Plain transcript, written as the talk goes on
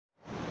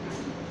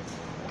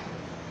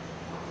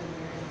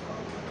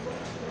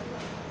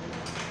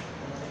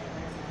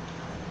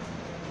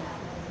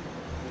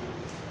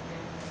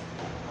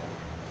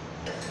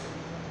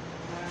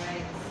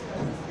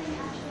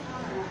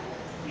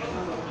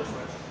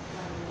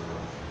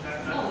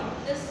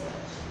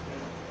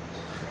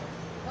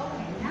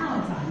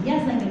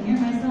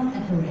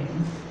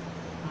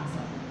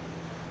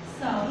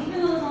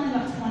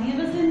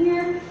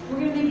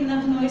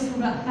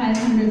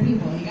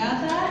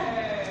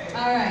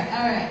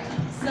all right.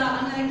 So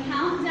I'm going to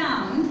count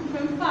down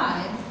from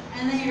 5,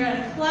 and then you're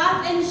going to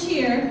clap and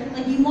cheer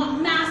like you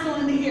want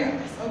Maslin to hear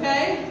us,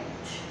 okay?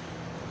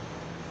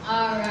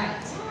 All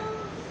right.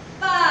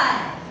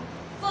 5,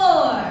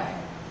 4,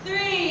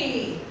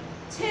 3,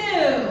 2,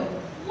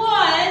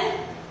 1.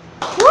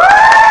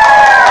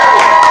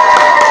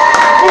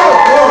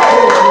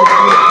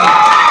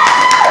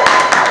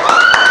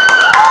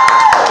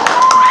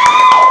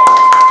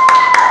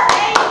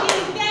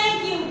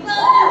 Thank you.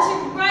 Welcome to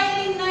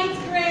Writing Night's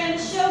Grand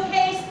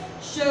Showcase,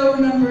 show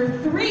number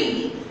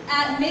 3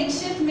 at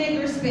Makeshift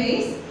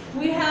Makerspace.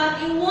 We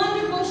have a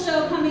wonderful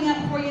show coming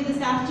up for you this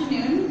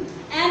afternoon,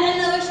 and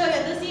another show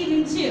this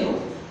evening too.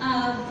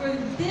 For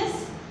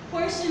this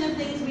portion of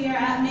things, we are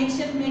at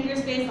Makeshift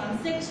Makerspace on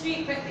 6th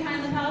Street, right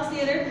behind the Palace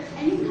Theater,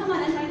 and you can come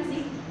on and find a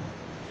seat.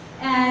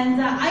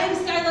 And I am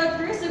Skylark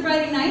Bruce of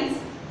Writing Nights.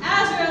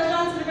 Azriel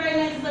Johnson of Writing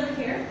Nights is over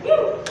here.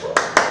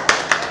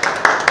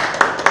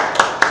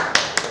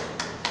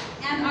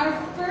 And our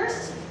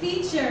first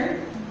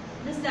feature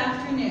this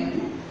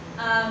afternoon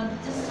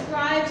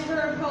describes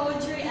her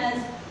poetry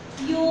as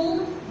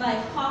fueled by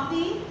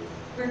coffee,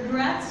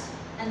 regret,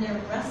 and a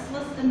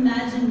restless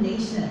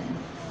imagination.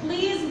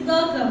 Please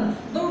welcome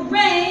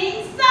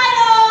Laraine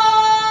Seidl!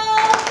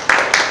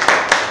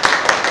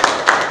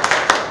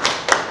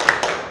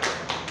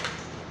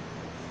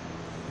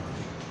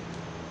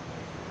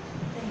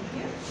 Thank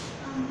you.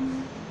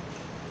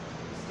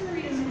 Just going to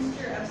read a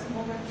mixture of some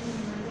older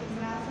things,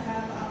 and I also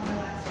have my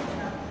last one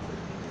up with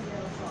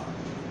Azriel as well.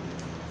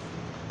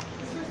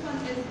 This first one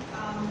is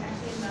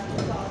actually another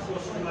song.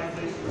 What's the mic,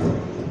 please?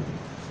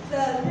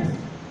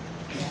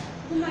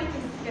 The mic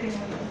is getting away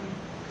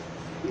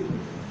from me.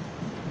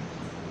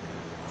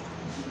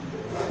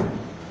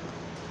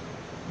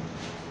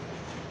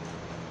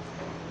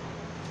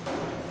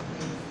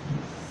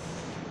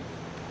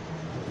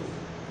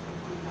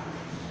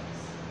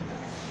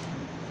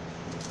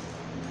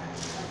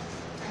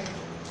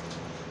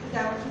 Is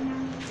that working now?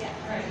 Yeah.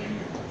 All right.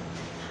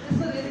 This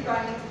one is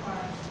Grinding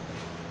Tomorrow.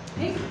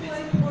 Pink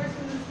Floyd pours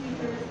from the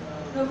speakers,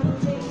 notebook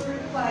paper,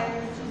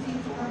 flyers, two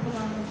seats crumpled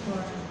on the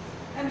floor.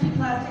 Empty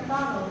plastic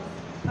bottles,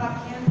 pop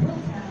can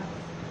pulled down,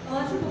 a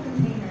lunchable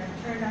container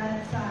turned on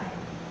its side,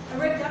 a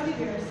red gummy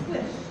bear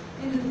squished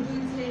into the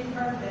food-stained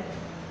carpet,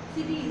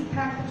 CDs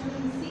packed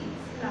between the seats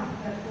in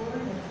alphabetical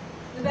order.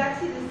 The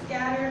backseat is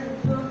scattered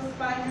with books,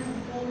 binders,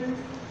 and folders.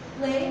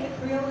 Lay, a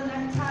Crayola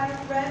necktie,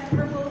 red,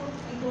 purple,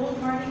 and gold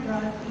Mardi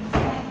Gras beads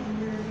hang in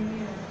the rearview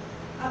mirror.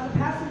 Out the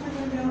passenger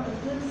window, a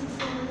glimpse of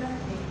silver duct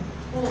tape,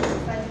 holes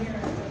beside the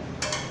mirror.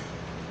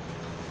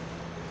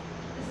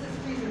 This is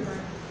freezer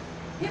burn.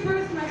 He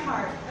bruised my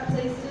heart. I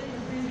placed it in the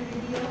freezer to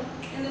heal.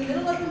 In the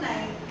middle of the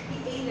night, he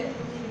ate it,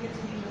 believing it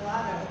to be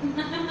gelato.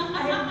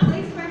 I had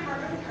replaced my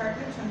heart with a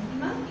carton of chunky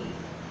monkey.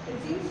 It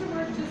seems to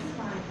work just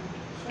fine.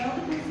 My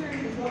only concern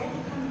is what will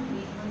become of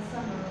me when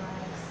summer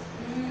arrives.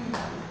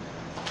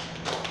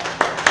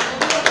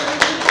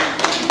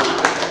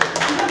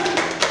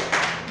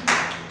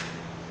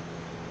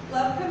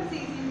 Love comes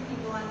easy to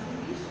people on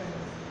TV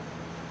shows.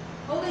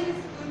 Holding a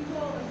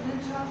spoonful of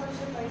mint chocolate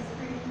chip ice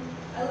cream,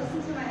 I listen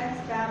to my ex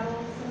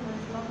babble,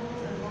 someone's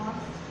mumbled and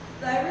lost.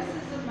 The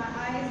irises of my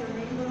eyes are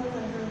rainbows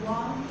like her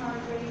long, hard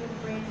braid of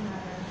brain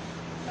matter.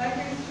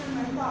 Migraines turn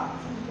my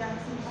thoughts into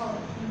Jackson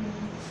Pollock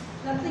paintings.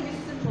 Nothing is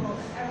simple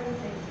and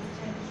everything is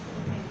tinged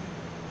with pain.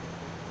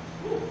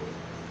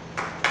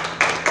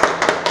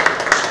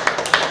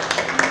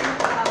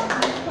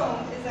 This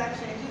poem is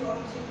actually, I do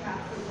own 2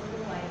 cats that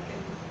look alike,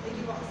 and they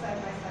do walk side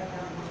by side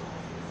down the hall.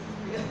 This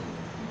is real.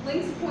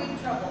 Links point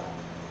trouble.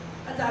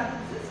 Adopted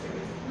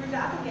sisters, we're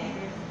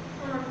doppelgangers,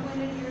 from our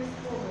pointed ears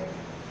forward.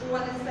 The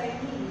one is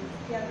Siamese,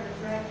 the other is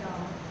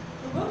ragdoll.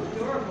 We're both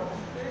adorable.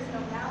 There is no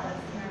malice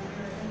in our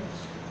mirror image.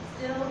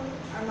 Still,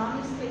 our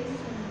mommy's face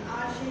turns an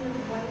odd shade of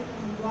white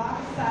when we walk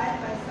side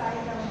by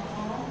side down the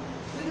hall.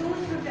 We can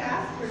only come to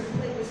ask her to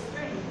play with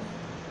strings.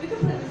 We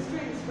could play with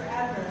strings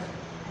forever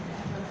and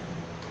ever.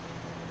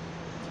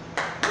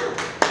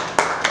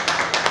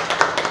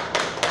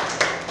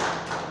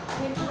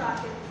 Paper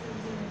rockets and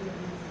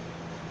dinner.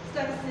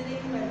 Stuck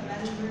sitting by the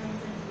men's room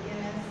drinking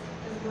Guinness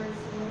as words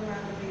swirl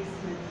around the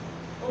basement.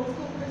 Old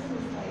school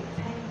Christmas lights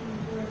hanging in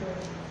the corridor.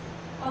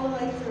 All the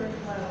lights are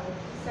aglow,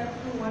 except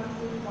for one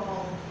blue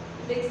ball.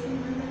 It makes me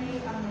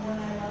ruminate on the one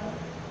I love.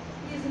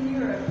 He is in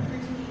Europe,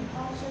 critiquing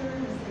culture,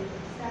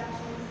 enslaving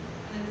statues,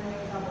 and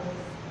enjoying bubbles.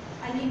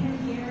 I need him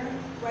here,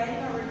 writing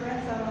our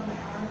regrets out on my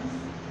arms.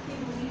 He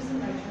believes in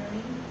my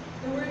journey.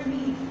 The word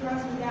me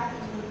draws me back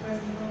into the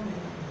present moment.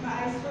 My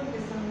eyes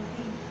focus on the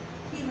peak,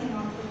 peeling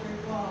off the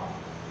brick wall.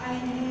 I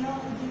inhale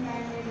and think I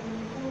am ready to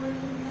move forward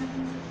with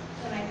him.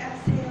 Then I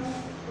exhale,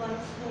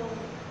 lungs full,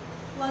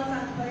 lungs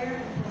on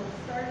fire and full of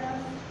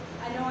stardust.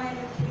 I know I am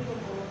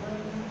incapable of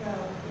letting him go.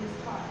 He is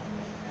caught in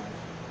my grip.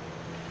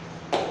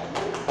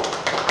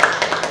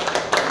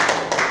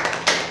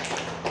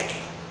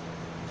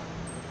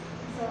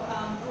 So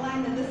the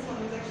line in this one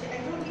was actually, I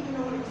don't even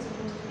know what it was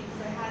supposed to be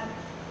because I had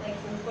like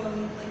the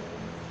phone, like,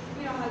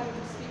 you know how you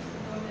speak to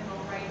the phone and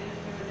I'll write it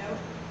and give a note.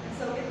 And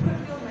so it put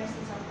real nice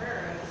and sound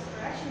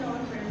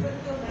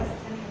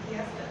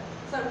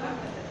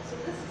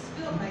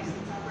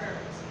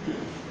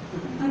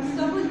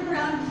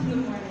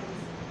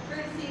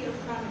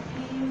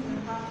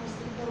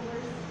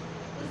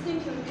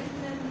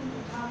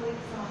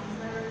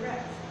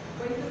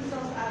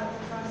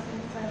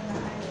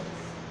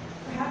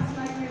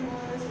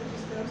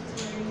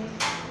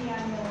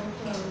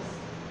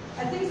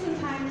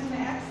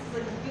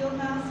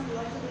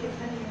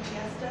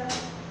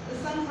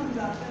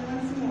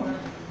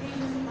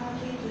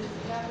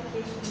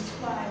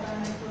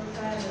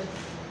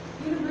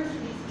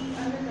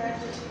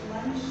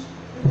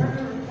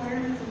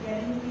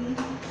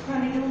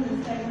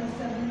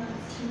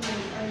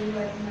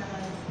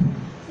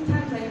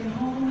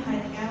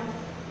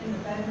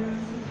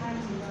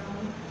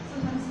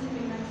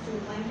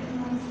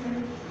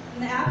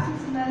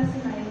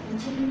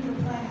continue to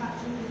apply hot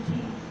Juliet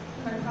tea to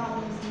my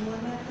problems and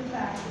lament the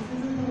fact this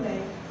isn't the way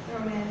the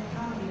romantic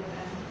comedy would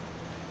end.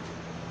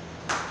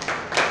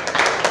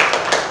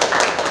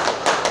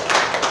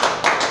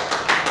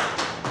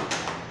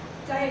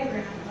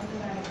 Diagram of the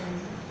diagram.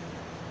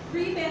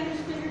 3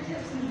 bandaged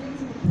fingertips and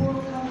drinks of a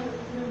coral-colored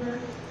river,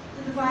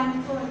 the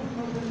divine flowing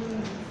from open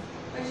wounds.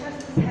 My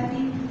chest is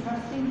heavy from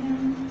trusting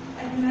him.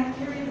 I cannot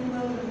carry the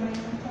load of my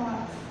own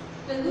thoughts.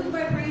 Dilute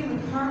my brain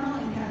with caramel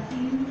and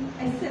caffeine.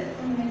 I sip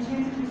from an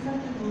enchanted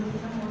receptacle to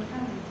become more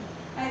heavy.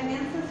 I have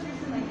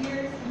ancestors in my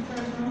ears and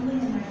stars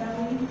rumbling in my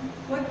belly.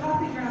 What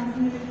coffee grounds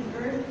mimic the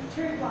earth?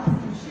 Cherry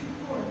blossoms shoot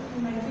forth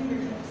from my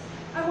fingertips.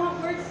 I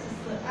want words to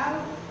slip out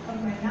of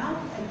my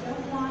mouth. I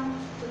don't want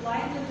to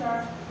lie in the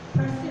dark,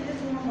 pressed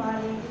into my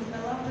body, with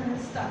my love for her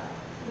stuck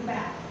to the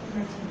back of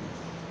my teeth.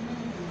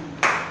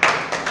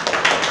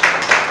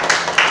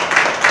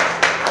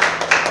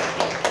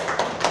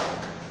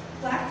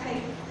 Black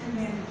tights and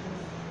bandages.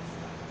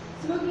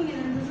 Smoking an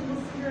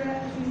invisible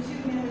cigarette between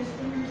 2 bandaged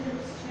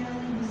fingertips,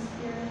 channeling his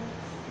spirit.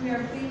 We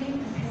are fleeting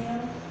and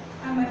pale.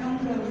 I'm my own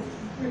ghost,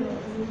 as brittle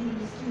as a leaf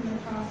strewn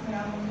across my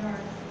autumn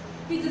yard.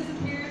 He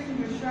disappears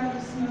into a shroud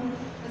of smoke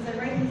as I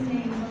write his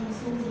name on the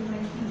soles of my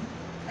feet.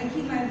 I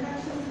keep my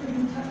affections for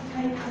him tucked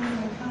tight under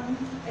my tongue.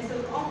 I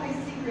soak all my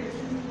secrets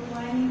into the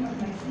lining of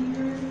my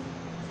sneakers.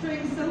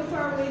 Straying so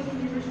far away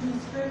from the original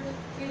script,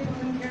 we have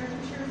become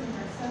caricatures of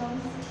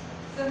ourselves.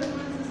 7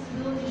 months of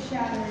stability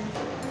shattered.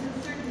 There's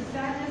a certain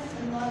sadness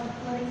and love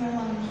flooding my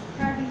lungs,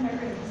 cracking my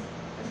ribs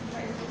as he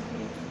tries to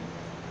escape.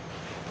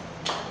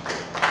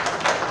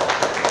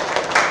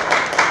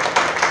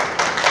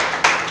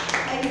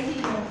 I see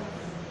you.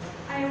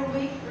 I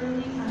awake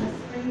early on a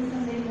spring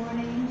Sunday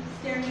morning,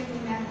 staring at the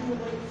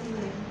immaculate white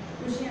ceiling,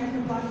 wishing I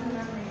could block the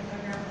memory of my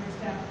grandmother's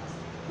death.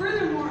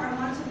 Furthermore, I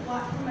want to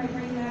block from my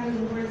brain matter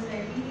the words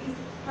diabetes,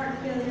 heart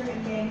failure,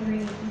 and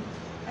gangrene.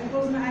 I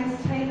close my eyes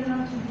tight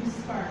enough to produce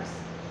sparks,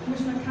 in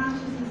which my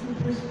consciousness will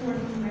push forth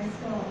from my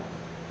skull.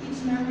 Each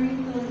memory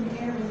filling the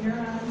air with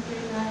neurons,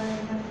 great matter,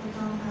 and chemical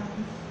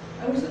compounds.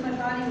 I wish that my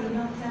body would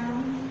melt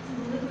down, so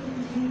the liquid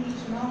containing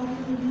each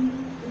molecule of me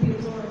would be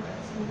absorbed by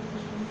the soul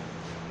vision.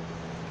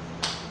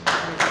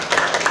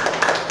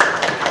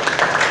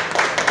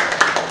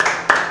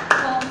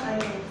 False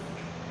idols.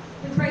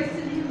 The Christ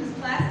in him was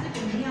plastic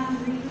and neon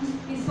green.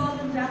 He swallowed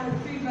them down with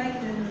 3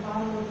 Vicodin and a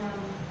bottle of rum.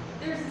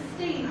 There is a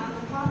stain on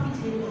the coffee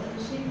table in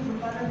the shape of a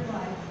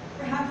butterfly.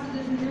 Perhaps it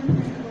is an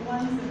imprint of the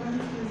ones that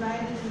once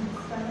resided in his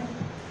stomach.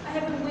 I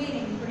have been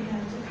waiting for him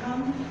to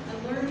come and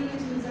lure me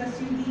into his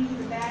SUV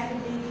with a bag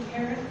of baby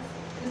carrots.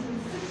 It has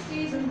been 6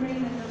 days of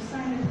rain and no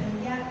sign of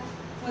him yet.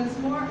 Once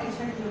more, I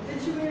check the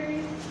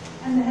obituaries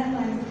and the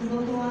headlines of the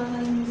local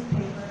online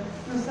newspaper.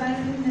 No sign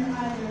of him there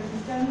either.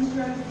 His guns,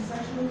 drugs, and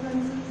sexual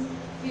offenses.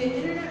 Via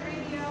internet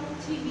radio,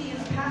 TV,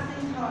 and a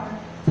passing car,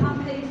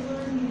 Tom Petty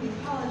delivered me the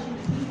apology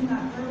that he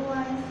cannot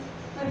verbalize.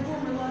 My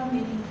former love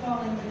may be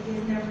falling, but he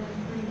has never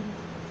been free.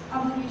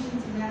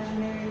 Obligations,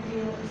 imaginary,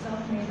 real, or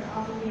self-made, are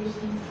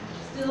obligations.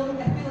 Still,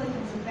 I feel like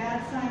it's a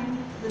bad sign.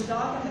 The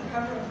dog on the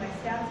cover of my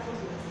stats book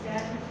was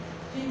dead.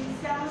 J.P.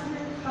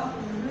 Salinger, Cup,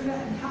 Ruta,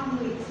 and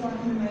Tom Waits walk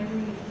into my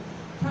dream.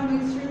 Tom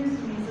Waits turns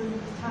to me and says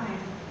it's time.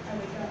 I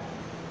wake up.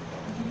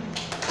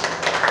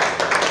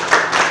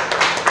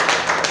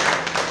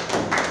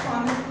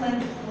 Promise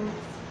blended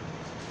quotes.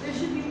 There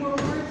should be more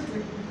words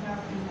written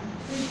about me.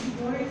 There should be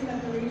glorious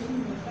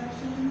declarations of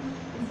affection.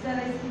 Instead,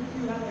 I speak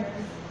through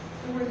others.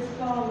 The words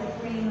fall like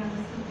rain on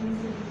the sleeping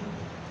city.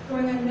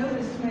 Going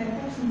unnoticed, my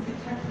affections get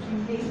tucked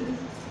between faces,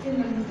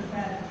 hidden under the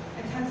bed. I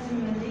text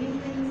him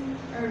mundane things.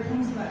 I write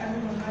poems about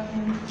everyone but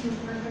him. He is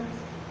perfect.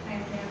 I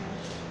am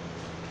damaged.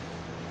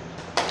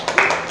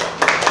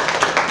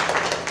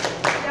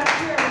 Jack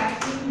Kerouac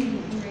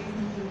immediately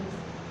raising news.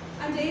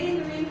 I'm dating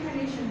the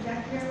reincarnation of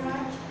Jack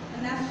Kerouac,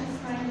 and that's just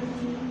fine with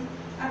me.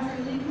 After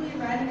illegally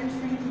riding a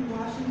train through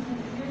Washington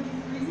and nearly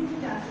freezing to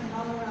death in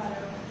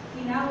Colorado,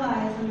 he now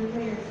lies under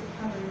layers of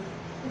covers.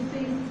 His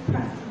face is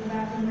pressed to the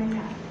back of my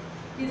neck.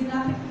 He is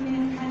not the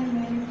kind of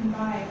man you can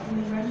buy,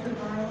 only rent or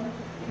borrow,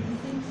 and he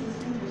sinks his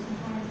fingers in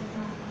time to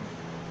time.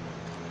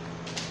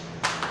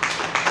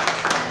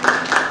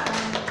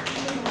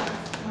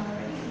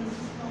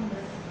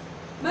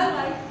 My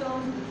life fell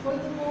into the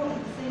toilet bowl at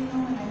the same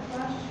moment I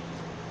flush.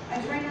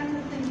 I try not to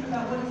think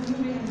about what is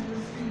moving into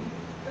the street,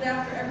 but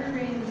after every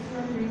rain, the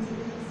storm brings a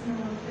bit of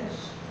smell of fish.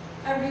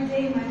 Every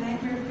day, my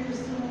nightmare appears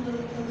still a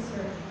little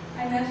closer.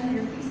 I imagine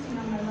they're feasting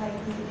on my life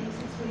as it makes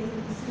its way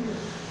through the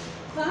sewers.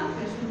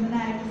 Clownfish with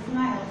maniacal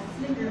smiles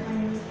snicker at my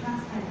newest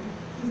pastime,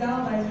 whose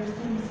alibis are as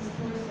thin as his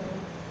torso.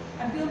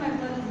 I feel my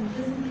blood is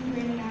invisibly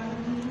draining out of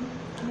me,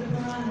 and the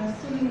piranha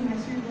swimming in my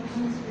cerebral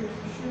hemisphere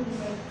for surely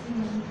by its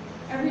semen.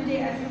 Every day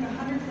I drink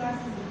 100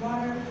 glasses of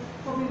water,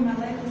 hoping my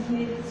life has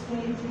made its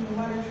way through the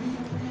water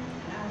treatment plant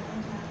and out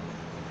on time.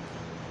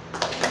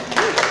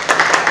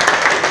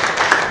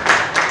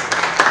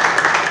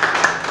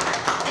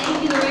 Thank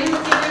you, Laraine.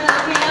 Let's give her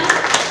another hand.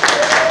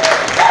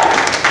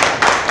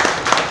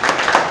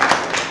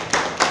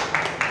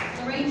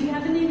 Laraine, do you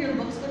have any of your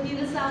books with you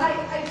this hour? I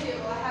do.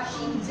 I have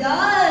She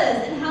does.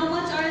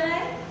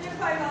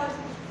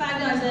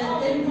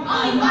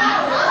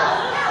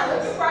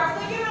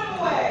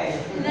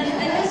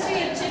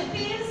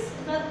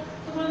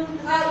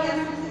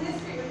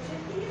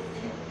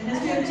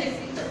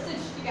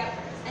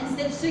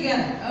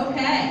 together.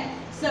 Okay,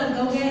 so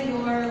go get your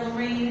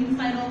Laraine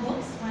Seidl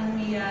books when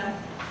we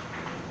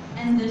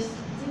end this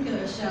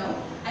particular show.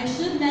 I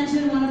should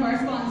mention one of our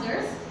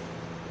sponsors,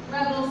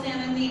 Rebel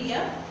Salmon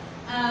Media.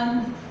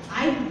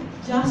 I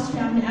just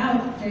found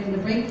out during the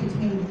break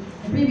between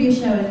the previous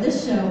show and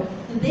this show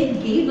that they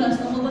gave us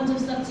a whole bunch of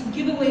stuff to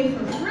give away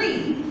for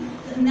free.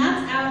 And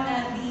that's out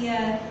at the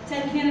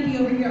Ted Canopy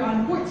over here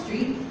on Fort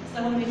Street.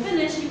 So when we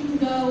finish, you can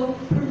go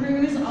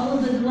peruse all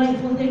of the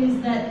delightful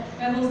things that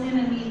Rebel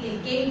Salmon Media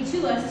gave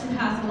to us to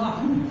pass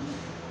along.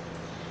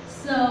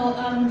 So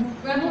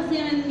Rebel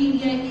Salmon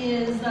Media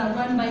is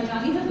run by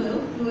Johnny Habu,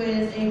 who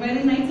is a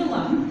Writing Nights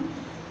alum.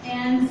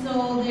 And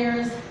so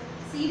there's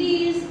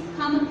CDs,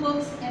 comic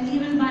books, and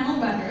even vinyl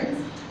records.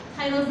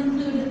 Titles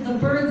include The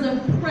Birds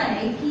of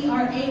Prey,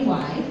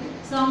 P-R-A-Y,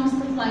 Songs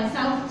to Fly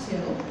South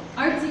to,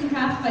 Arts and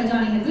Crafts by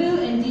Johnny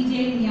Habu and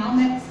DJ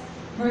Meowmix,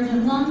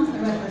 Virgin Lungs, a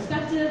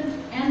retrospective,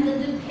 and The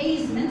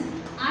Depaysement,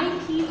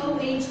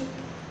 I-P-O-H,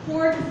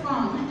 poured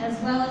from, as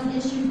well as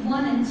issues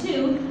 1 and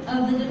 2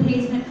 of the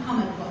Depaysement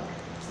comic book.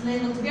 So they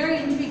looked very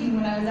intriguing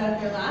when I was out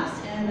there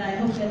last, and I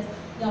hope that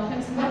y'all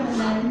pick some up and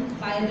then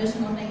buy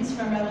additional things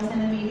from Rebel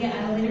Salmon Media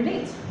at a later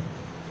date.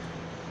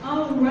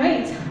 All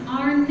right,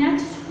 our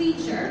next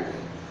feature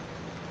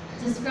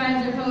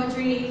describes their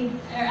poetry,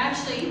 or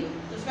actually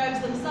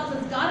describes themselves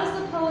as goddess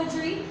of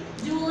poetry,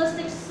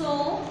 dualistic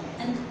soul,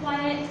 and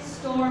quiet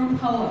storm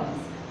poems.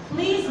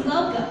 Please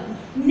welcome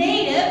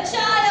Native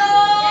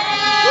Child!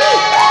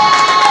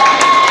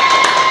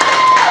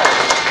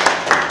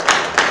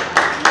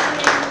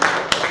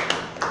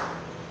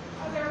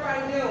 How's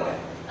everybody doing?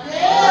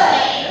 Good!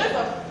 It's a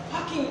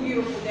fucking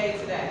beautiful day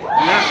today.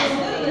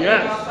 Yes!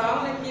 Yes. So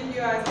I'm going to give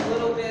you guys a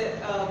little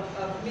bit of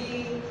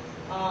me,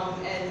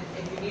 and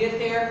if you need a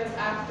therapist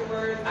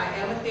afterwards, I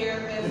am a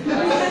therapist.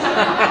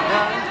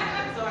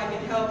 So I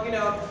can help,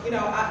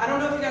 I don't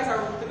know if you guys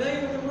are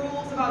familiar with the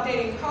rules about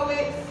dating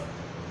poets.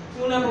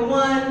 Rule number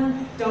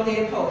 1, don't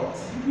date a poet.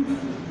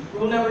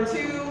 Rule number 2,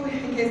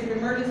 in case of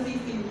emergency,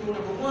 see rule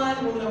number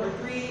 1. Rule number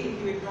 3,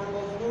 if you ignore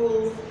both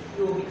rules,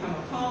 you will become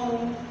a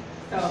poem.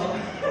 So,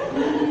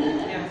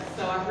 yeah,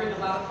 so I've written a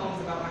lot of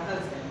poems about my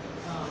husband.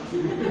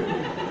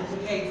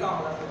 He hates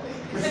all of it.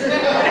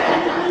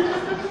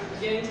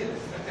 Get into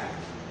this, okay.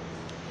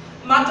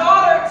 My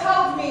daughter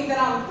tells me that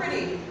I'm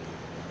pretty,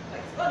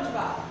 like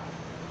SpongeBob,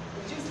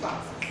 with juice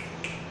boxes.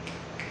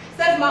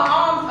 Says my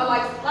arms are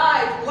like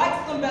slides,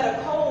 likes them better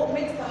cold,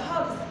 makes the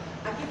hugs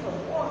I give her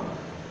warmer.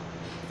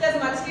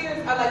 Says my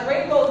tears are like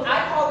rainbows,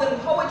 I call them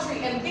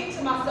poetry, and think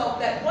to myself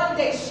that one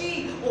day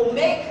she will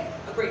make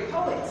a great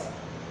poet.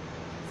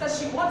 Says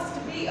she wants to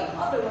be a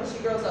mother when she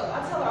grows up.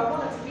 I tell her I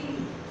want her to be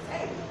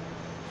safe.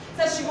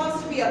 Says she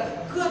wants to be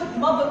a good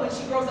mother when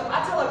she grows up.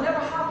 I tell her never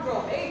have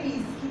girl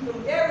babies, keep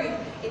them buried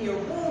in your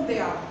womb, they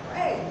are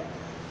prey.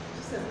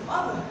 She says,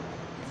 mother,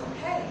 it's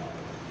okay.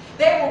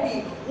 They will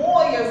be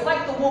warriors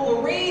like the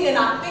Wolverine, and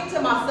I think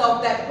to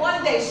myself that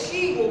one day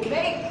she will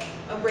make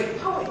a great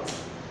poet.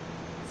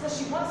 Says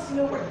she wants to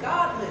know where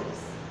God lives.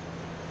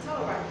 I tell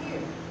her right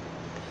here.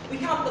 We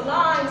count the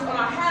lines on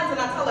our hands, and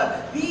I tell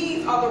her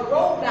these are the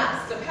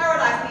roadmaps to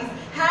paradise. These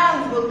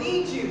hands will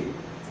lead you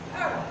to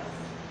paradise.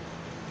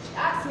 She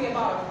asks me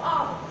about her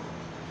father.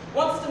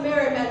 Wants to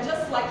marry a man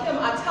just like him.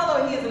 I tell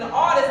her he is an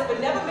artist, but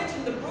never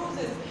mentioned the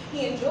bruises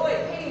he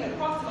enjoyed painting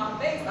across my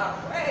face. I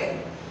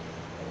pray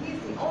that he's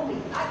the only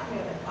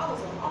nightmare that follows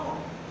her home.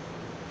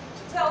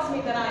 She tells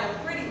me that I am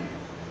pretty,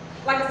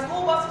 like a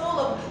school bus full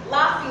of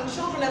laughing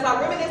children as I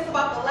reminisce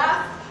about the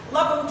last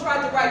lover who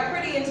tried to write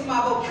pretty into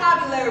my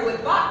vocabulary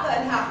with vodka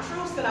and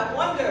half-truths, and I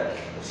wonder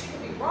if she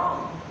could be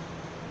wrong.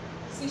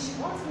 See, she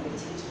wants me to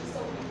teach her so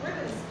many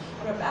ribbons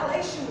on her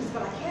ballet shoes,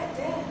 but I can't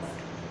dance.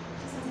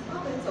 She says,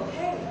 Mother, it's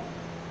okay.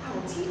 I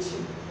will teach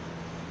you.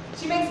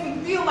 She makes me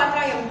feel like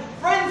I am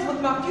friends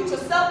with my future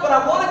self, but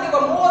I want to give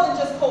her more than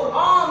just cold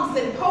arms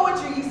and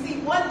poetry. You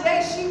see, one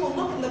day she will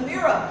look in the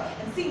mirror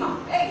and see my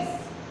face.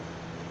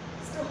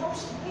 I still hope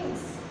she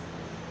thinks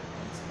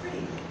it's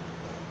pretty.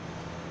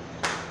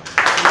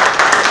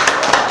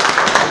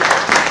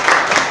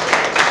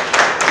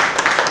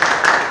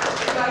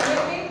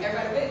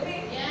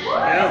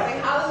 Say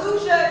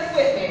hallelujah if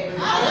you're with me.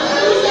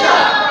 Hallelujah!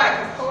 Right,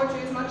 because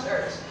poetry is my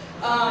church.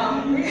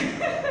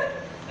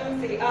 Let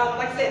me see.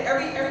 Like I said,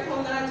 every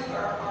poem that I do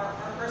are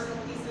personal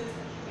pieces.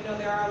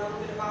 There are a little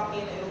bit about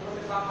me and a little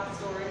bit about my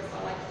story. So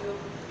I like to do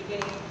the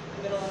beginning,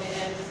 the middle, and the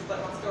end.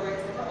 But my story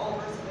is never over,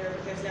 so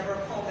there's never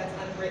a poem that's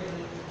unwritten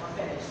or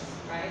finished.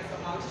 Right? So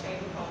I'm always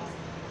changing poems.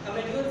 I'm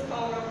going to do this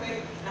poem real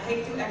quick. I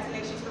hate to do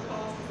explanations for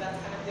poems because that's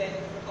kind of dead.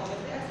 The poem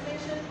is the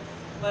explanation.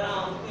 But I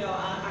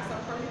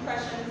suffer from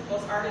depression.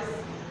 Most artists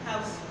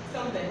have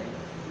something.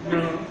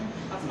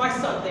 That's my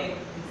something.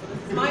 So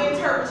this is my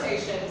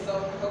interpretation. So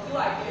I hope you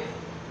like it.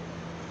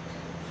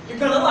 You're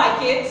gonna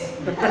like it.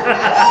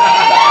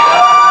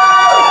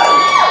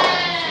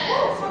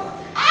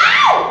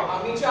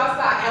 I'll meet you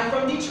outside. I'm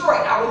from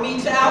Detroit. I will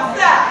meet you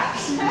outside.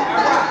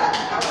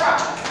 All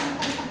right.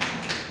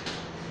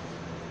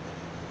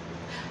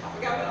 I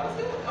forgot what I was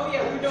doing. Oh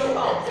yeah, we were doing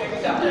poems. There we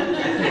go.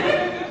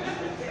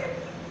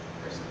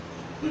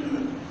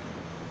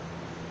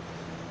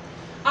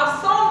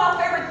 I've sewn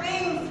my favorite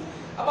things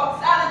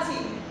about sanity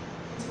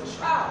into a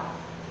shroud.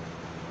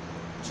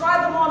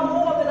 Tried them on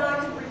more than I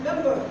could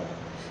remember.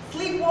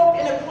 Sleepwalk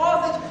in a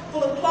closet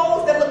full of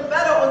clothes that look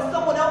better on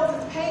someone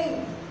else's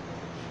pain.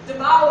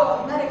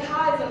 Devour manic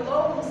highs and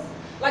lows,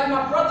 like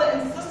my brother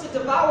and sister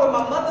devour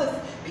my mother's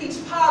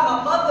peach pie.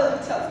 My mother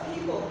tells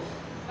people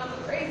I'm the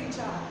crazy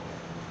child,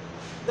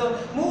 the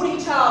moody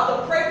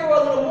child, the pray for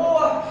a little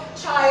more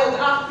child.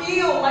 I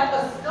feel like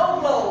a snow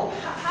globe,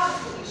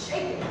 absolutely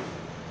shaking.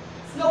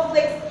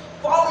 Snowflakes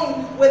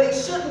falling where they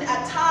shouldn't.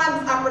 At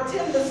times, I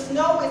pretend the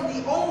snow is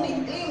the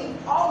only thing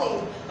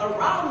falling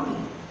around me.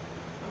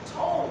 I'm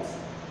told,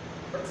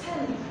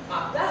 pretend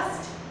my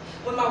best.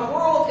 When my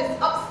world is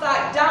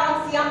upside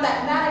down, see, I'm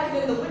that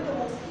mannequin in the window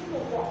most people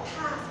walk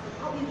past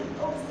without even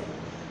noticing.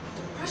 My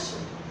depression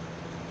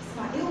is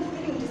my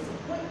ill-fitting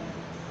disappointment,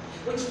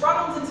 which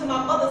frowns into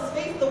my mother's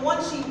face, the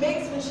one she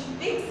makes when she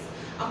thinks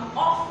I'm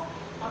off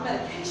my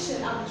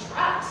medication. I'm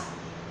trapped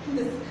in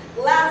this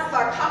glass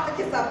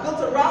sarcophagus I've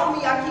built around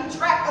me. I keep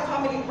track of how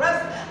many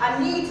breaths I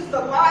need to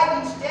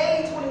survive each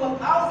day.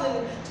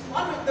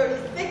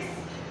 21,236,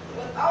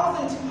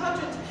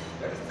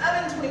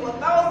 21,237,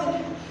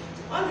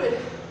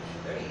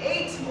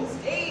 21,238. Most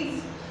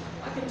days,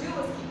 all I can do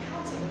is keep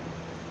counting.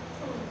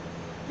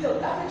 Feel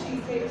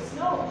effigies made of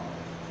snow.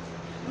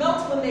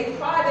 Melt when they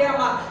cry. They are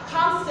my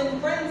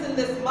constant friends in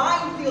this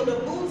minefield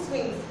of mood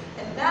swings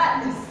and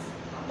madness.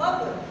 My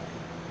mother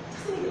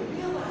doesn't even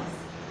realize.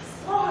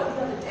 Saw her the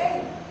other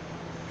day,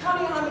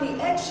 counting how many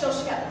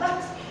eggshells she had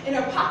left in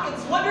her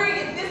pockets, wondering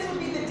if this would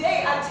be the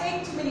day I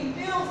take too many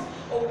pills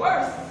or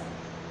worse. I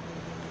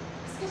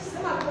sketch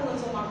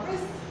semicolons on my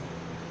wrist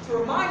to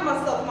remind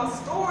myself my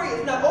story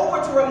is not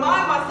over, to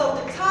remind myself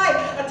to tie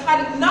a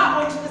tiny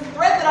knot onto this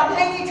thread that I'm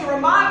hanging, to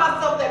remind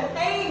myself that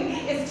pain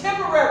is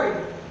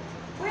temporary,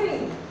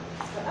 quitting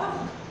is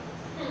forever.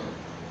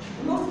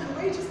 The most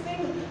courageous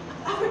thing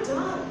I've ever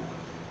done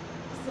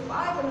is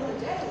survive another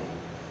day.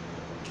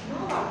 And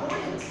all I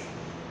wanted was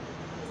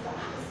the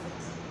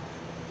opposite.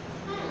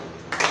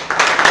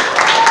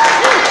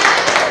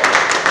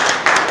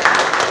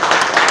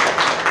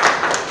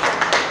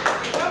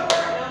 Remember,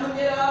 and I'm gonna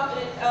get off,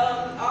 and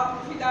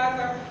if you guys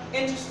are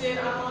interested,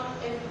 I'm on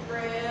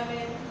Instagram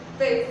and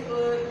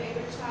Facebook,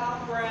 Neighbor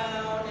Child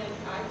Brown, and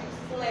I do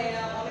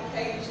slam on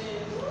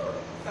occasion.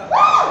 So,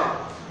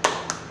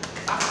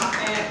 that's my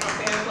fan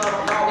club,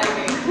 I'm all with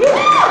me.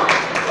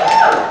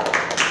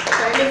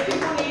 Famous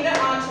people need an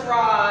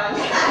entourage.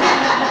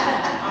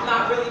 I'm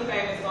not really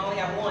famous, so I only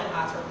have one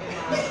entourage in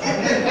my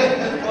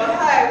entourage. But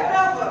hey,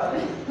 whatever.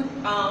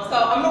 So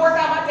I'm gonna work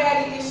out my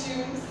daddy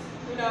issues.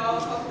 You know,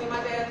 hopefully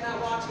my dad's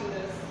not watching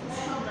this.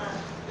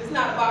 It's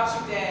not about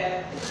you,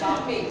 Dad. It's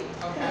about me.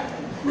 Okay.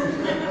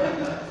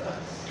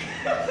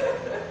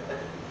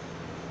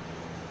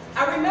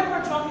 I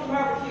remember drunken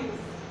barbecues,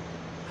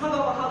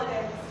 hungover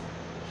holidays,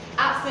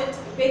 absent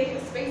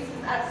vacant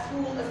spaces at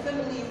school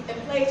assemblies and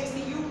plays. You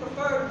see, you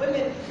preferred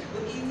women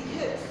with easy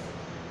hips,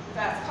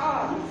 fast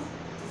cars, to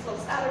slow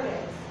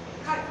Saturdays,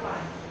 kite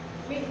flying,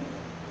 me.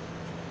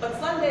 But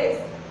Sundays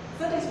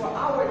were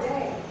our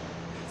day.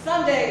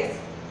 Sundays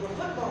were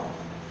football.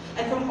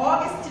 And from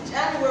August to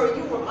January,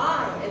 you were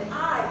mine, and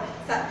I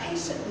sat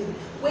patiently,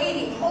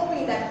 waiting,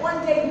 hoping that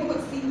one day you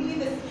would see me,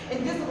 this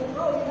invisible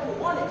girl you never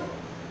wanted.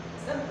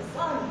 Instead of the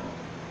sun,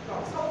 I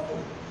was hopeful.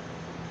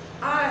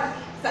 I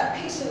sat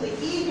patiently,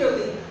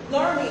 eagerly,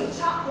 learning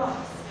chop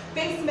blocks,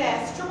 face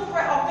masks, triple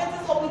threat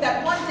offenses, hoping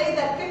that one day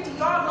that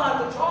 50-yard line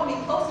would draw me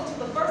closer to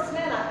the first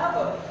man I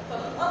ever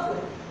fell in love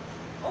with.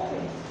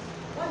 Hoping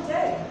one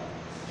day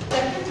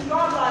that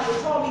 50-yard line would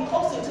draw me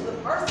closer to the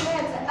first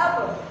man to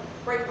ever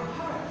break my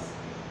heart.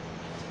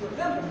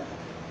 Remember,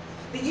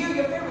 the year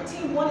your favorite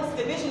team won its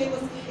division, it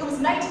was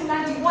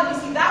 1991. You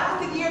see, that was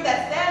the year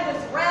that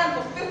Sanders ran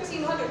for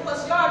 1,500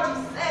 plus yards. You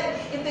said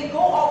if they go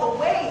all the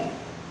way,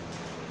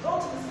 go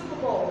to the Super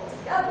Bowl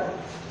together,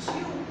 just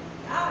you and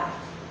I.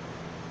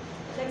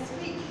 Next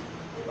week,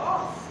 they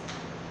lost to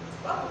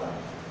Buffalo.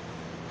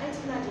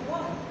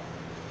 1991,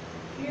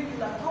 the year you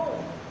left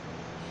home.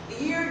 The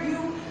year you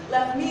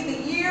left me, the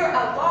year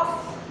I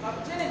lost my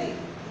virginity,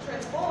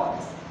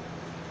 transformed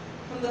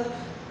from the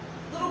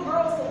little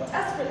girl so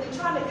desperately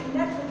trying to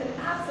connect with an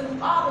absent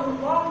father who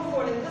longed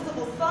for an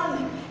invisible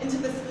son into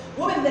this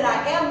woman that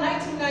I am.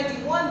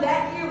 1991,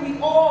 that year we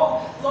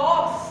all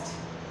lost to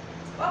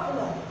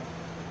Buffalo.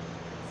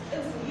 It's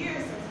been some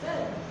years since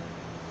then.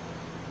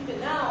 Even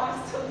now, I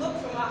still look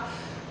for my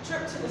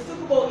trip to the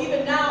Super Bowl.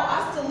 Even now,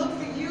 I still look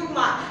for you,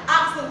 my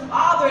absent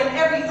father, and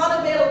every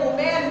unavailable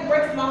man who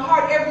breaks my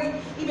heart.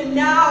 Even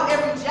now,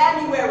 every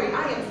January,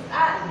 I am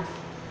saddened.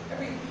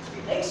 Every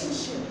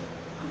relationship,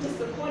 I'm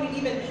disappointed.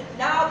 Even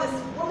now, this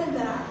woman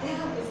that I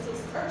am is still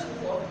searching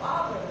for a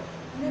father I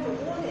never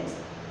wanted.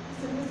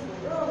 This invisible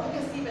girl, I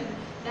guess even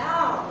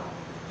now,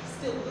 I'm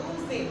still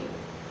losing.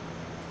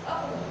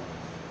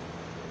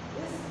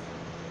 This is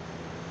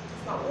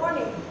my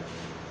warning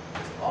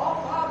to all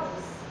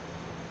fathers.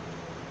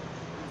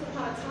 Once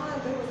upon a time,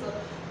 there was a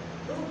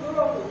little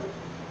girl who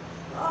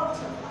loved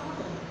her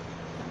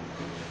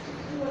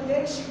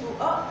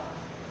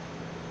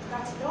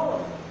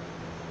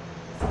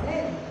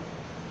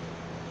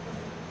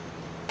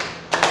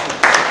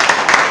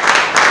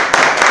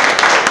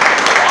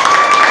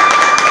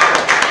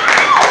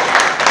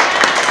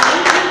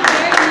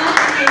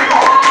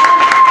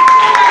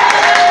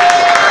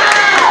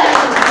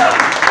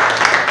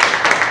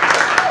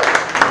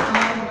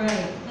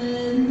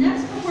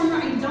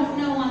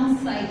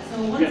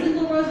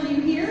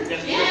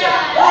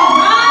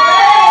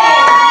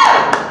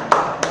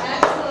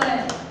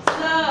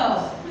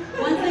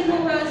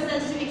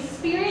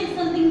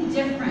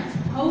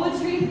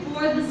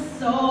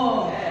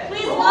soul. Yes.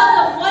 Please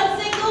welcome One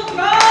Single Rose.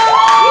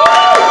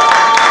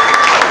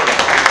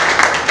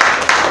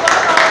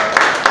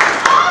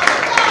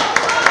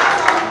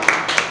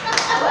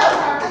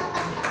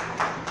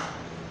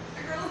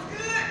 The girl's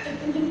good.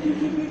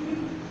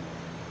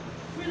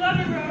 We love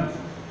you, Rose.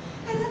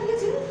 I love you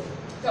too.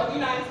 Don't be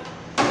nice.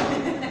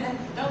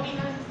 Don't be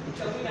nice.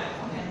 Don't be nice.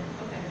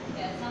 Okay.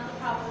 Yeah, it's not the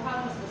problem. The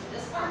problem is with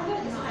this part.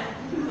 It's fine.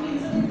 We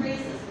need some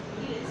braces if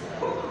we need it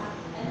to.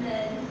 And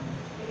then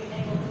we can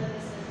angle that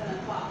this is going to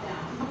pop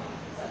down.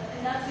 So,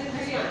 and that's good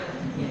for you.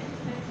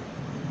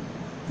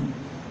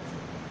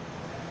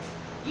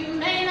 You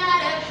may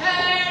not have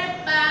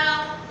heard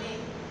about me.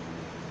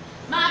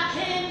 My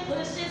pen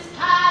pushes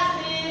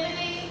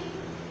positivity.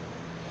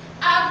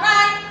 I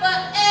write for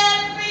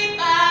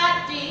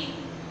everybody.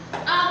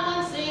 I'm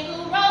one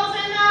single rose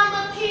and I'm a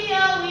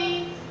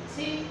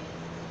POET.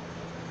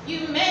 You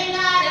may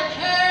not have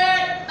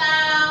heard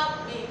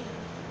about me.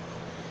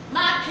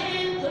 My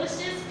pen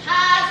pushes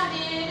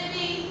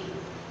positivity.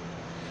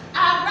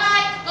 I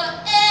write for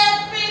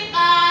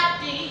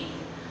everybody.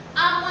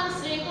 I'm one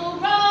single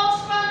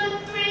rose from the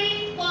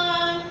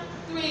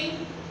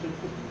 313.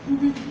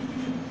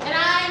 And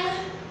I'm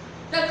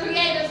the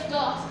creator's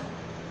daughter.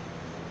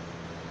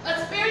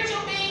 A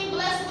spiritual being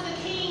blessed with a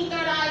keen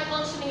third eye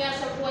functioning as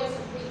her voice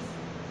of reason.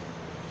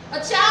 A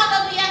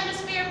child of the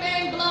atmosphere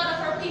bearing blood of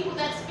her people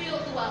that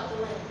spilled throughout the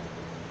land.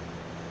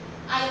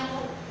 I am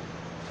hope.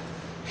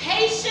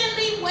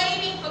 Patiently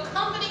waiting for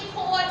comforting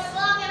chords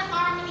sung in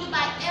harmony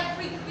by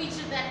every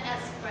creature that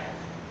has breath.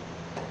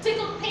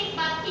 Tickled pink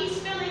by peace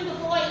filling the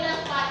void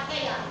left by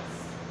chaos.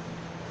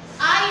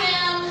 I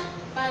am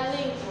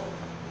bilingual.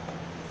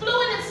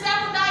 Fluent in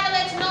several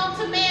dialects known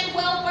to man,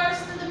 well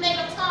versed in the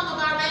native tongue of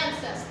our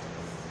ancestors.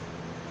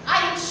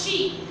 I am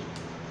she,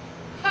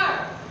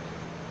 her,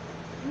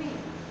 me.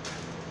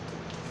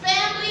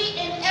 Family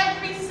in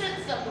every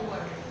sense of the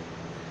word.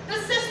 The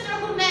sister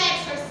who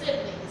nags her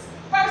siblings.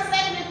 First,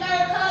 second, and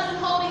third cousin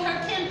holding her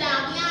kin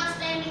down beyond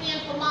standing in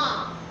for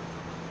mom.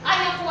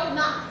 I am Fort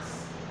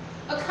Knox.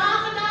 A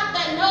confidant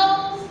that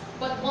knows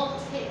but won't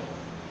tell.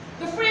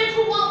 The friend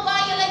who won't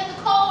violate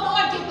the code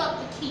or give up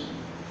the key.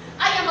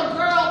 I am a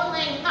girl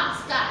playing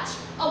hopscotch,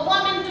 a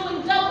woman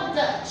doing double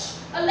dutch,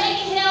 a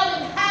lady held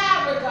in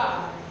high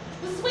regard,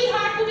 the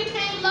sweetheart who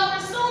became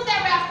lover soon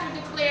thereafter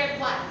declared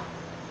wife,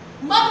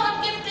 mother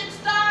of gifted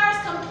stars,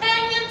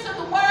 companion to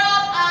the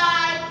world,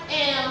 I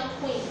am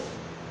queen,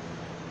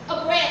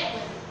 a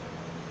breadwinner,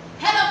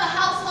 head of the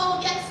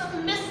household yet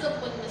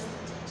submissive when Mr.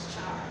 takes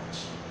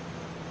charge.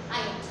 I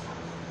am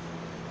tough,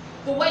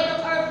 the weight of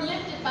earth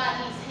lifted by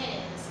these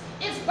hands,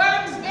 its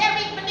burdens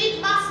buried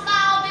beneath my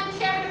smile, then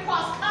carried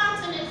across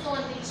continents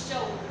on these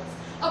shoulders.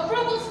 A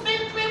frugal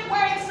spendthrift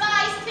wearing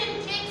size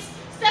 10 kicks,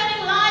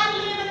 stepping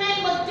lively in the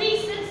name of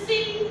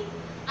decency.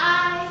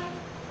 I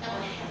am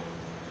a heaven.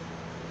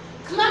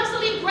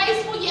 Clumsily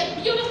graceful yet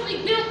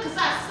beautifully built because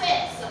I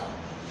said so.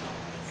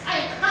 I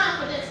am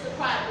confidence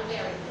deprived of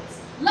arrogance,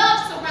 love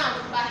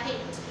surrounded by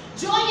hate,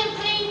 joy and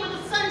pain when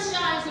the sun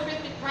shines,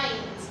 horrific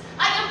rains.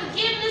 I am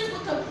forgiveness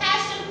with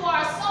compassion for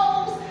our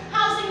souls,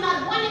 housing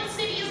not one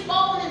insidious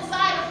bone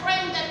inside a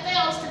frame that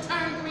fails to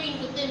turn green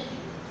within you.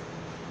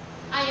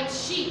 I am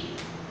she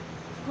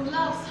who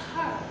loves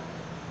her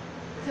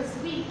because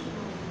we can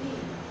only be.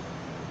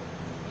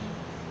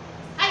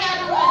 I gotta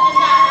do what this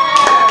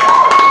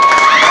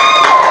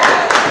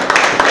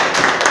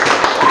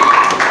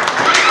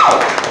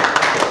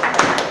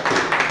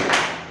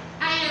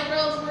I am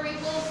Rosemary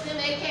Wilson,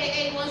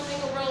 aka One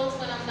Single Rose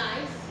when I'm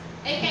nice,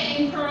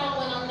 aka Pearl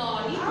when I'm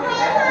naughty. So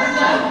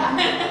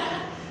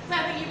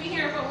I think you'll be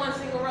hearing from One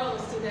Single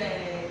Rose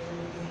today.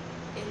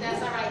 If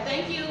that's all right.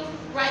 Thank you,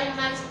 Writing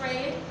Nice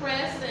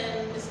Press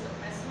and Mr.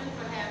 Pressman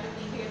for having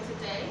me here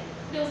today.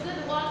 It was good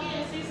to walk in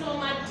and see some of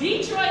my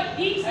Detroit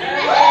peeps in the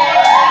house.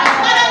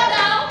 What up,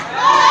 though?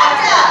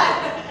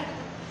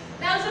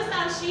 That was just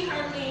on She,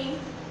 Her, Me.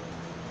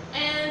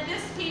 And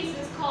this piece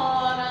is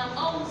called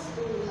Old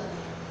School Love.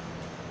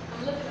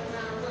 I'm looking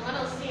around the room. I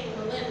don't see any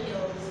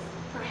millennials,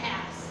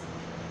 perhaps.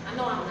 I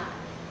know I'm not.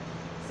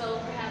 So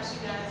perhaps you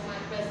guys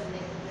might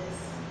resonate with this.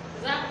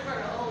 Because I prefer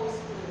the old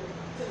school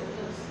to the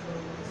new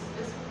school.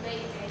 This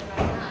debate game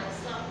right now is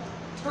something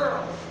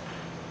terrible.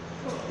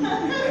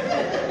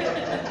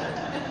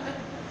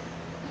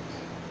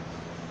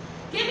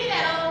 Give me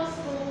that old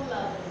school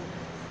loving.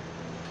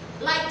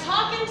 Like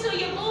talking to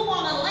your boo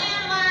on a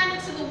landline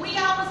into the wee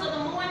hours of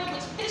the morning,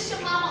 which pissed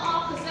your mama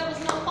off because there was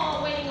no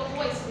call waiting or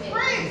voicemail.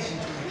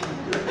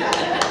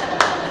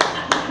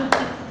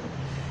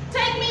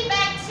 Take me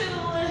back to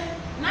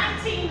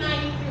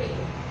 1993.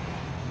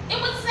 It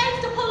was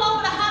safe to pull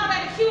over to holler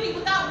at a cutie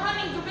without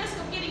running the risk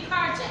of getting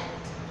carjacked.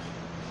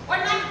 Or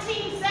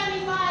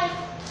 1975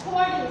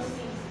 courting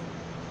season.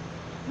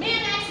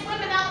 Men asked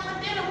women out for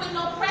dinner with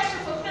no pressure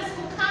for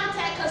physical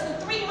contact because the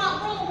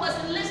 3-month rule was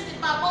enlisted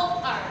by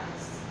both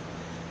parties.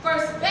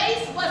 First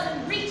base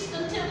wasn't reached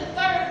until the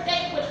third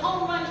date with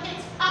home run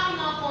hits popping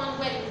off on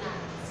wedding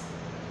nights.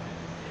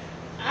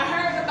 I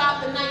heard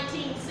about the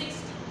 1960s.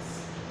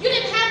 You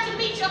didn't have to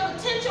meet your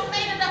potential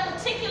mate at a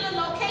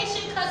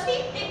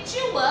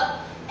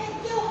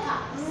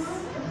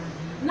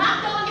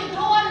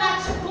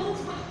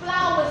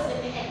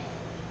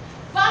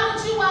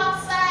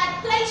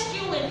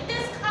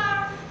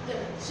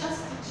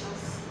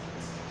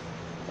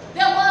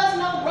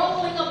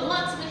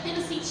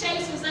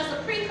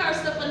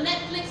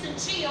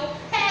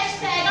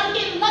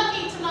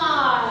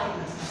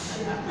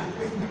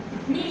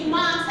Meeting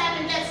moms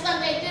having that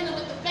Sunday dinner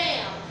with the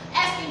fam.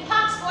 Asking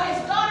Pops for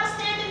his daughter's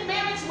hand in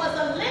marriage was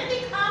a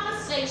lengthy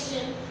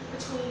conversation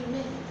between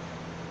men.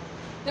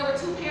 There were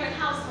two-parent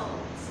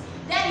households.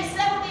 Daddy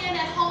settled in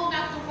at home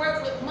after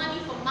work with money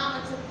for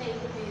Mama to pay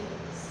the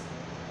bills.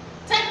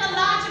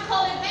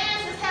 Technological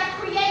advances have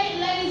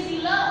created lazy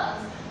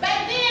loves.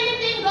 Back then, it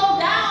didn't go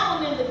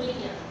down in the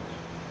DM.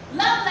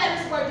 Love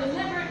letters were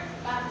delivered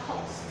by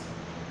post,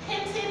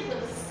 hinted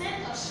with a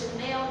scent of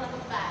Chanel No.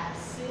 5,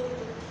 sealed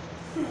with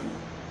a kiss.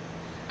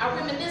 I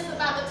reminisce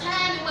about the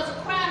time it was a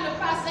crime to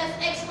process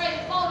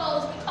X-rated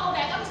photos with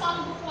Kodak. I'm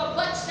talking before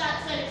butt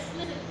shots and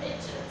explicit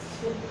pictures.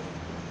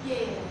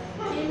 Yeah,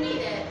 give me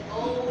that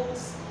old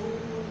school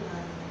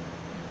love.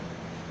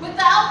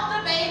 Without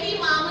the baby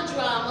mama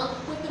drama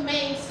with the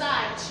main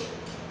side chick.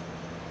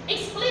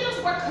 Expletives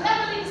were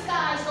cleverly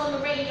disguised on the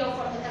radio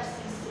from the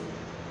FCC.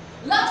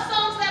 Love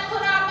songs that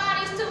put our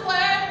bodies to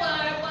work,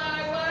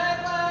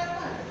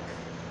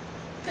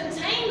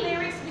 contain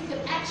lyrics we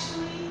could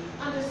actually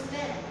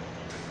understand.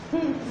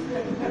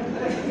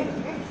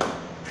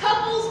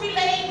 Couples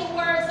relayed the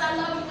words I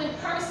love you in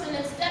person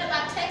instead of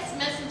a text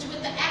message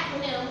with the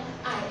acronym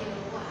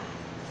ILY.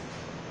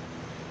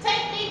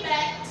 Take me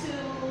back to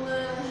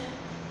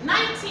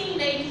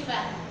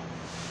 1985.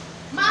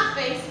 My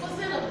face was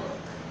in a book.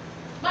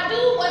 My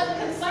dude wasn't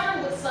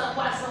concerned with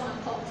why someone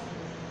poked me.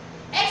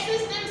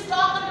 Exes didn't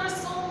stalk or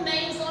assume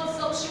names on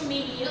social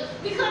media.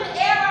 We couldn't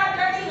air our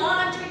dirty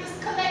laundry to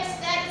collect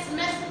status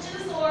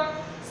messages or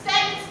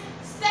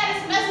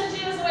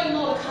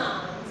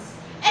emoticons.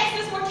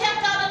 Exes were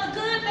kept out of the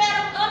good,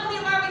 bad, or ugly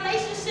of our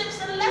relationships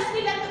unless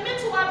we let them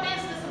into our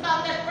business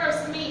about that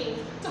first meeting,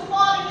 to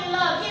falling in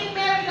love, getting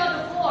married, or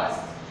divorced.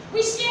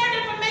 We shared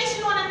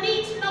information on a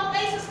need-to-know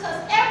basis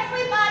because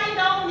everybody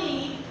don't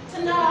need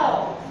to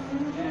know.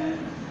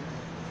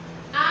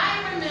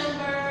 I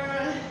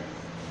remember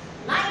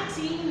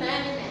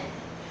 1999.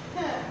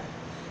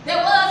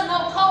 There was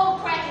no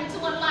code cracking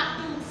to unlock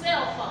dude's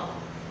cell phone.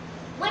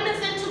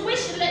 Women's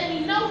intuition let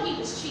me know he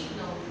was cheating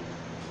on me.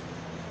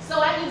 So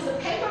I used a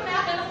paper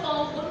map and a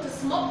phone book to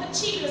smoke the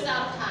cheaters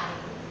out of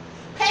hiding.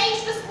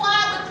 Page the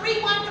squad with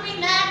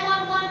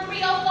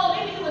 313-911-304.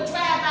 They need to do a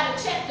drive-by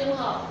to check them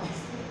hoes.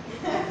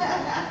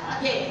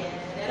 Yeah,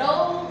 that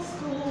old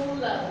school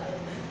loving.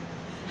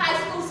 High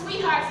school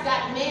sweethearts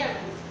got married,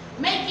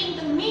 making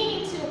the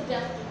meaning till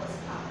death do us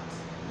part.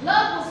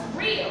 Love was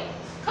real.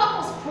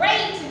 Couples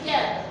prayed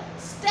together,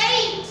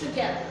 stayed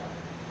together.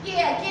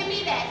 Yeah, give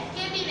me that,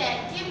 give me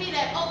that, give me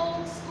that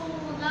old school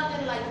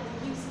loving like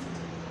we used to do.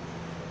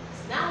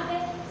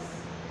 Nowadays,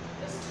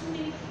 there's too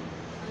many people.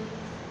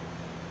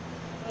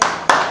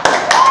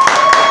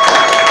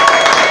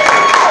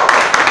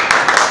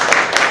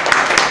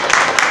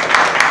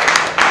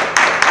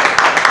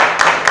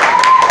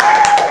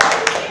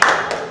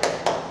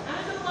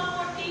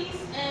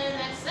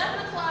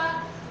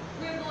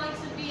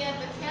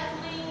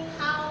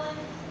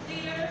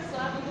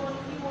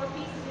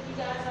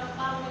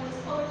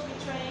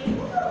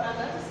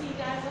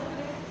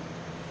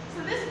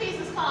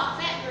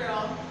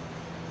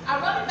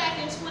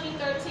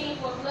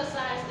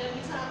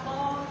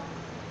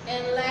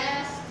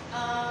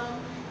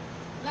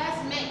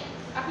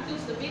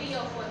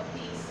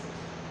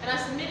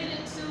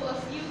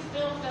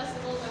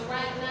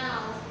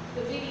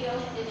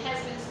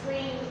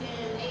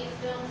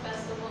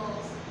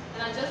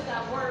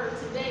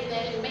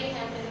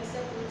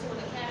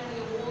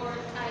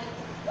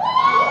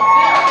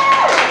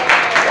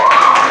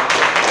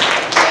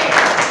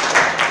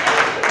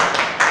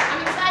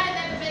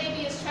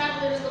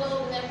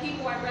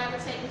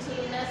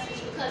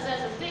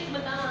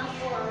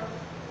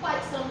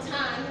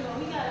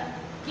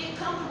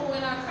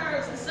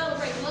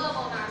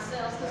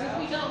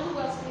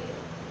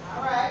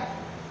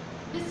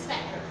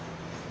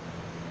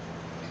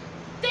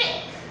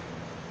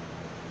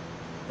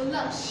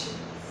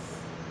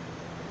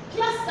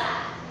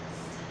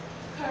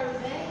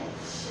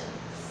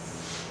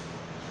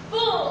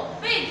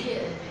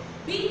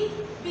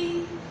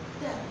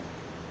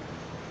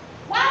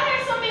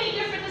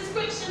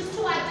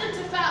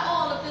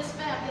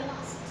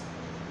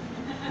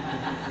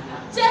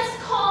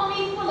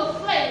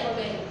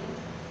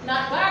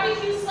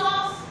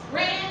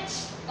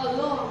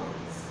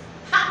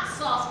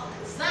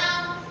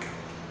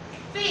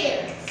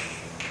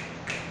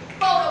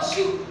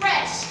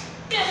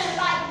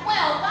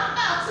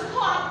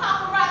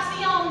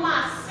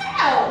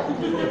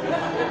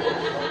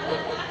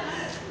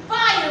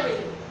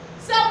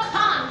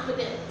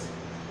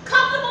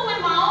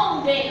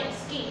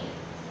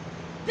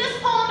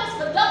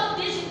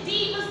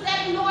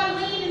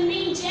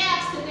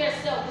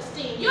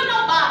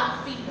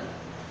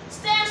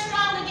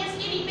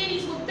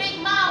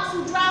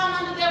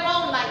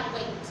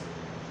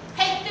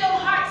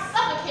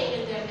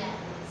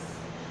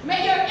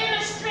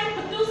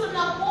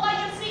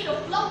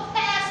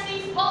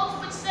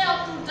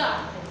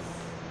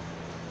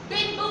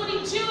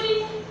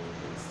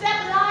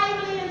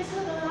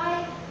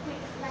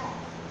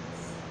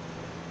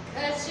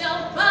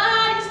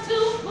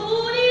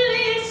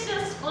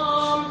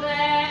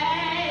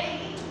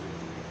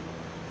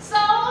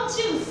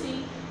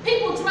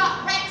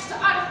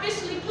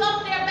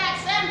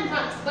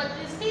 but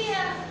is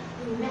here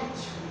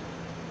naturally.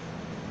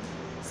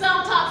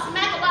 Some talk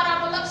smack about our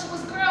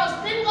voluptuous girls,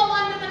 then go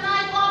under the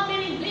knife all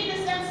mini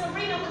Venus and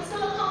Serena with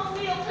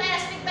silicone-filled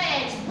plastic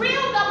bags.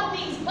 Real double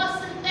D's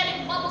bust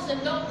synthetic bubbles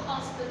and don't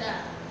cost a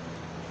dime.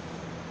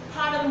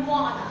 Harder than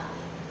water.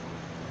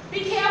 Be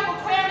careful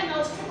cramming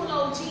those triple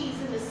OGs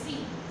in the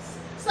seeds.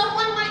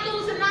 Someone might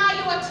lose an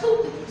eye or a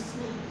tooth if you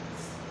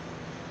sneeze.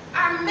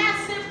 Our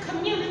massive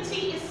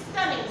community is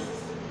stunning,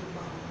 Sister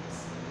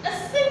Bones.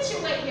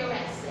 Accentuate your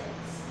assets.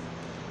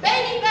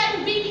 Baby fat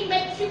and BB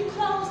make cute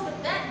clothes,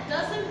 but that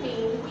doesn't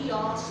mean we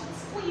all should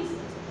squeeze into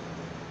them.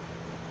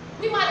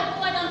 We might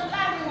avoid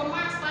unflattering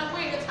remarks by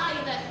wearing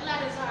attire that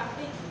flatters our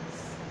figures.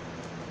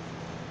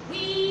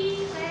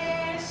 We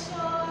wear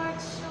short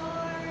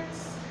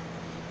shorts,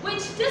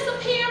 which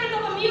disappear in the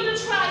Bermuda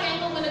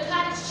Triangle when the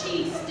cottage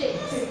cheese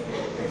sticks.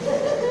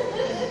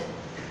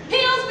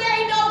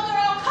 Pillsbury no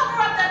girl,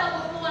 cover up that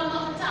overflowing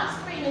muffin top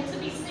screaming to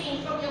be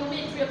seen from your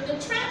midriff. Them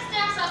tramp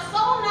stamps are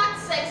so not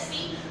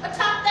sexy.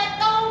 Atop that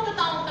thong,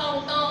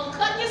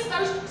 cut your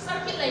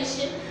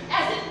circulation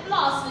as it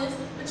flosses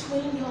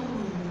between your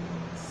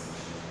moons.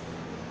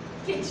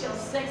 Get your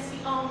sexy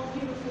own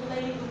beautiful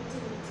lady with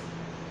dignity.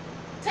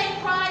 Take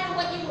pride in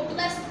what you were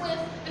blessed with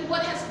and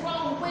what has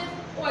grown with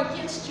or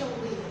against your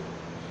will.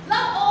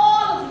 Love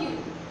all of you.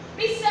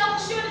 Be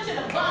self-assured to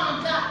the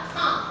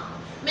bomb.com.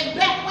 Make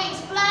back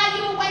wings fly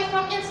you away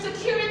from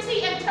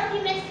insecurity and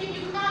turkey necks give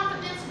you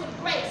confidence with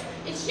grace.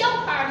 It's your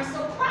party,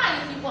 so cry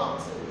if you want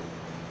to.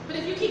 But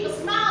if you keep a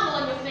smile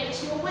on your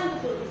face, you'll win the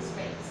bully's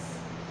race.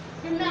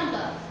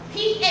 Remember,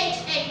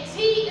 PHAT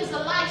is a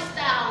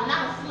lifestyle,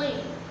 not a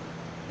fling.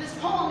 This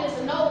poem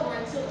isn't over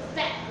until the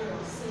fat girl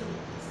sings.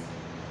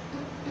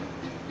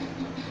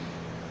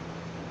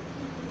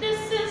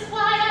 This is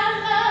why I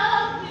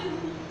love you.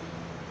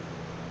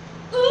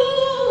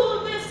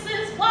 Ooh, this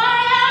is why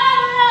I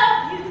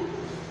love you.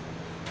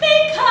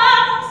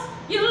 Because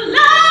you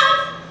love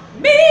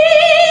me.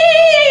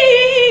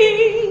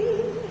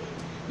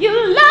 You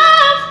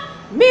love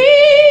me.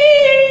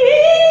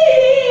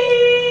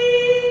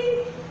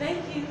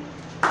 Thank you.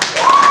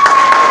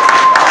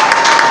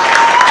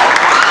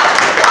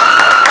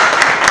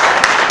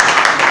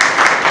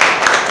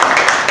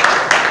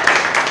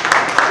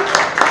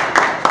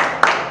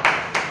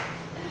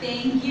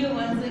 Thank you,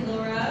 Azriel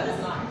Rose.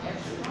 I'm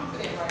extra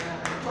confident right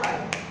now.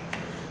 Right.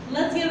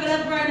 Let's give it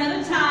up for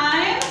another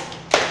time.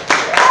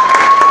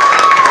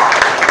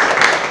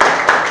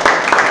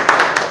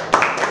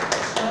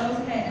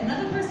 Okay,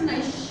 another person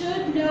I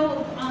should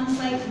know on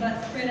site, but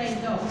afraid I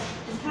don't.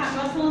 Is Pat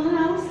Russell in the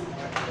house?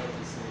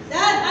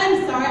 I'm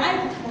sorry, I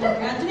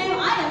forgot your name. I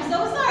am so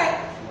sorry.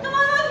 Come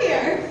on up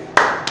here.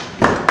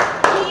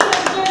 He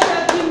observer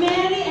of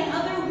humanity and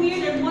other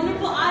weird and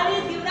wonderful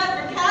ideas. Give it up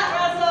for Pat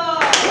Russell.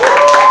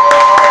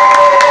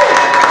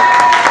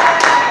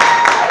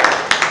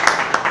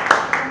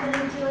 I'm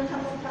going to do a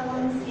couple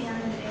poems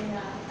and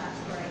a flash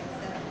story.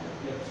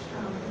 So,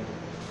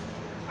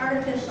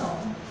 artificial.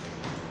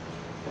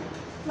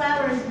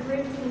 Flowers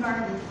grouped in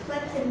gardens,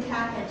 clipped and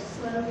packaged,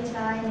 slowly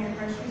die in your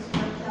grocery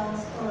store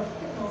shelves full of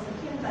pickles and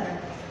peanut butter.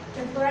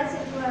 Their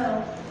fluorescent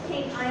glow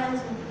paint aisles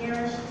with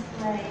garish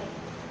display.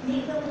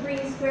 Neat little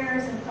green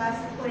squares of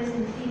plastic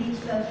poison feed each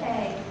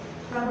bouquet,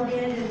 rubber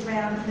banded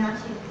around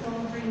matching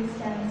full green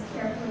stems,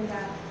 carefully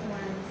wrapped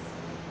thorns.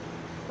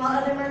 While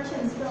other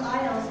merchants fill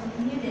aisles with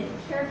muted,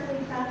 carefully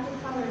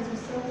crafted colors of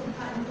silk and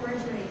cotton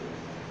forgery,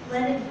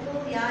 blended to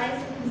fool the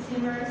eyes of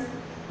consumers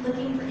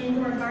looking for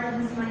indoor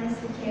gardens minus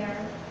the care.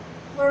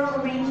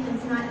 Floral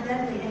arrangements not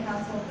deadly to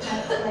household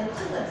pets, like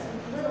tulips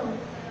with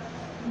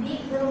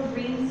neat little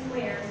green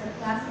squares of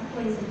plastic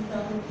poison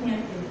filled with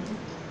plant food.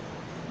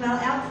 While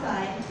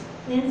outside,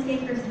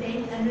 landscapers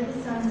bathed under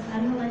the sun's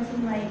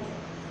unrelenting light,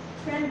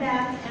 trim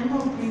back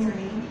emerald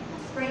greenery,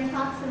 spray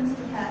toxins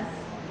for pests,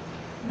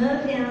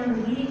 mow down the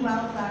weedy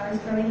wildflowers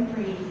growing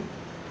free.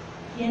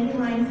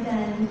 Dandelions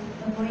bend,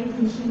 avoid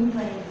machine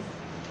blades,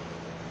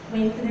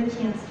 wait for their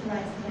chance to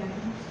rise again.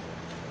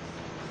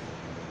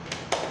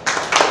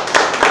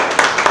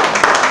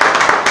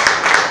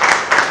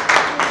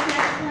 This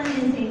next one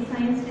is a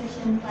science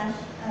fiction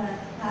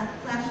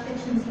flash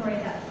fiction story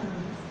about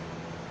clones.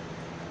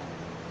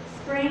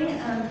 Spring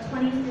of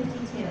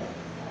 2052.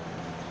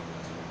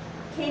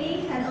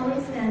 Katie had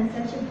always been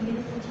such a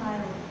beautiful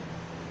child.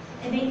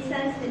 It made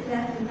sense that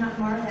death would not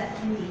mar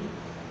that beauty.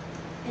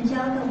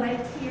 Angelica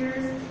wiped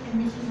tears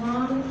and reached a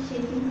long,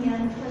 shaking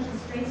hand to push a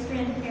straight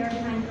strand of hair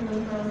behind her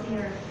little girl's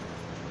ear,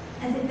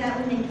 as if that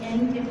would make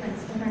any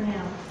difference to her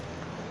now.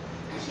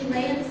 She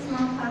lay in the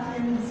small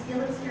coffin, the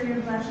steel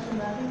exterior brushed a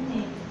lovely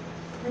pink,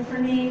 with her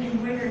name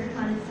embroidered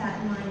upon its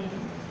satin lining.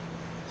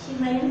 She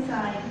lay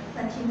inside,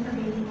 clutching her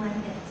baby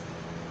blanket,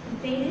 the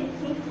faded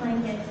pink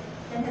blanket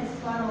that had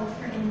swaddled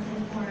her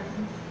infant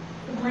form,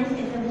 the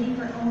blanket that would be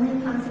her only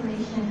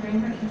consolation during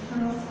her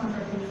eternal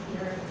slumber beneath the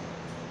earth.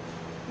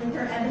 With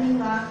her ebony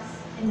locks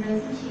and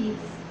rosy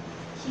cheeks,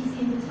 she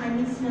seemed a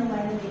tiny Snow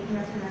White awaiting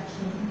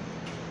resurrection.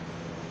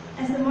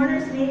 As the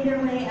mourners made their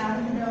way out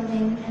of the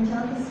building,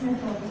 Angelica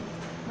sniffled,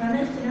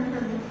 rummaged in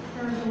her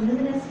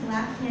voluminous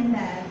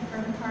handbag for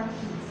her car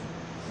keys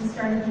and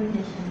started the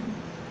ignition.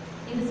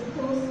 It was a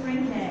cool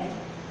spring day,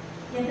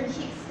 yet her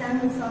cheeks stung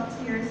with salt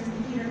tears as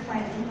the heater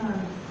quietly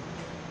hummed.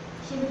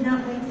 She would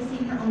not wait to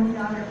see her only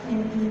daughter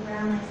planted in the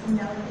ground like some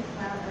delicate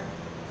flower.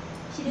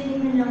 She didn't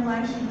even know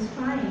why she was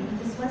crying.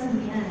 This wasn't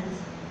the end.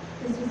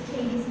 This was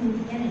Katie's new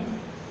beginning.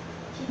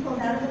 She pulled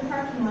out of the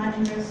parking lot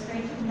and drove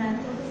straight to the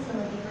medical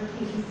facility where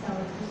Katie's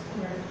cells were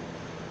stored.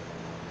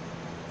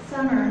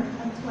 Summer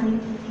of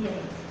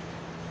 2058.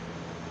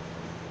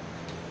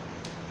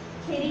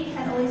 Katie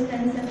had always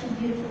been such a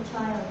beautiful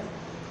child.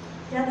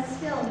 Death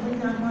still would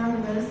not mar the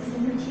roses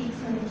in her cheeks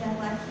or the jet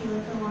black hue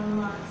of her long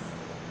locks.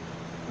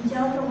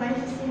 Angelica wiped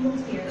a single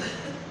tear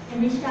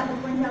and reached out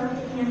with one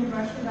delicate hand to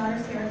brush her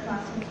daughter's hair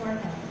across her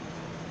forehead,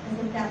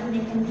 as if that would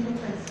make any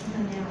difference to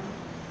her now.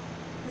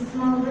 The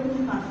small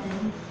wooden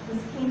coffin was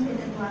painted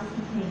a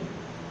glossy pink.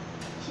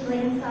 She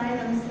lay inside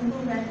on a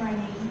simple red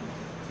lining,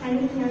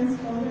 tiny hands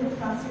folded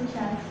across her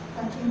chest,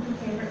 clutching her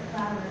favorite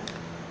flower,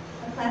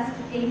 a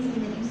plastic daisy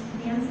that used to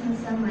dance in the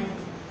sunlight,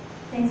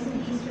 thanks to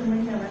the eastern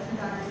window of her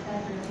daughter's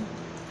bedroom.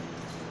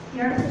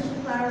 The artificial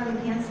flower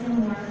would dance no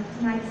more.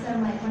 Night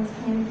sunlight once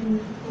planted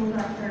beneath the cool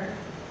dark earth.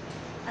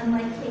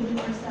 Unlike Katie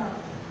herself,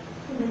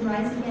 who would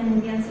rise again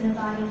and dance in a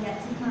body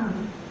yet to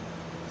come,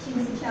 she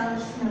was a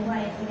childish Snow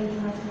White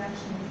awaiting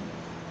resurrection.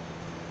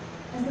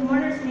 As the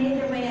mourners made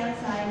their way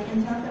outside,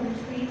 Angelica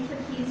retrieved her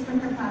keys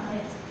from her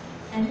pocket,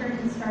 entered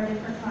and started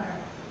her car.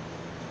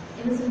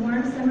 It was a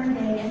warm summer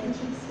day, and her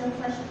cheeks still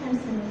flushed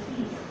crimson with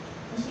heat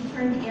as she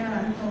turned the air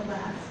on full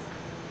blast.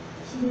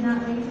 She did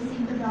not wait to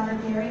see her daughter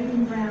buried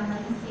in the ground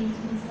like a seed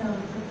to be sown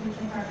for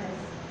future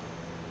harvest.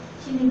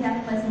 She knew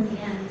death wasn't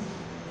the end.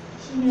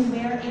 She knew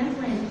where and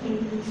when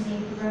Katie would be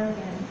made to grow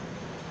again.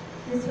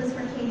 This was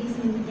for Katie's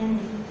new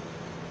beginning.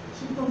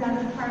 She pulled out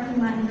of the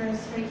parking lot and drove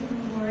straight to the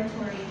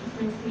laboratory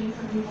to retrieve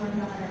her reborn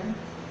daughter.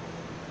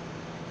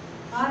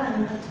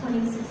 Autumn of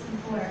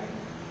 2064.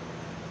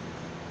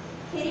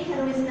 Katie had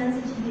always been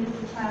such a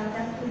beautiful child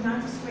that could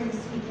not destroy the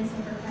sweetness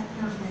of her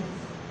countenance.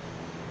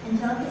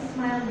 Angelica's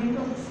smile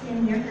wrinkled the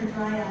skin near her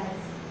dry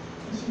eyes,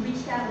 and she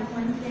reached out with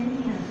one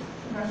thin hand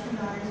to brush her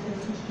daughter's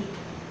rosy cheek,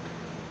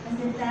 as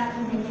if that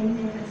would make any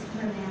difference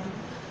to her now.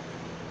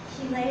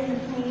 She lay in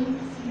the plain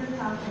cedar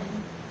coffin,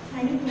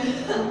 tiny hands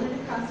folded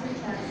across her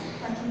chest,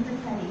 clutching her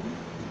teddy,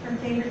 her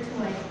favorite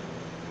toy,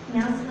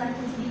 now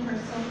selected to be her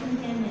sole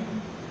companion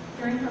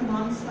during her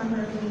long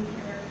slumber beneath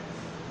the earth.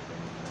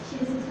 She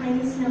was a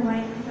tiny Snow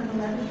White with her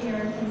beloved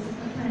hair and face of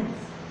her prince.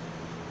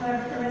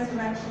 However, her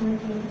resurrection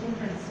would be a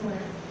different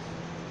sort.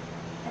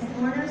 As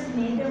the mourners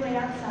made their way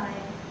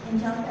outside,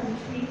 Angelica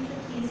retrieved her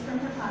keys from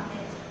her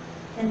pocket,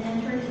 then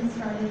entered and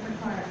started her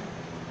car.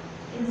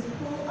 It was a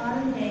cool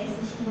autumn day,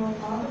 so she rolled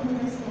all the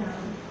windows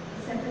down,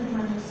 except for the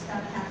one which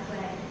stopped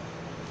halfway.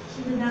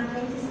 She would not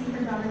wait to see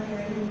her daughter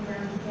buried in the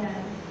ground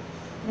again.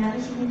 Now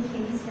that she knew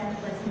Katie's death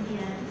wasn't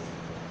the end.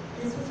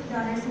 This was her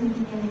daughter's new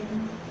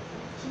beginning.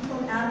 She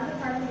pulled out of the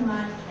parking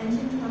lot,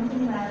 engine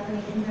pumping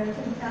loudly, and drove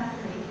to the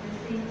factory to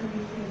retrieve her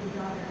recreated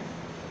daughter.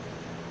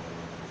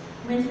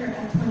 Winter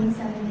of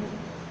 2070.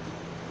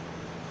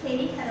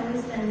 Katie had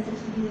always been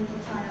such a beautiful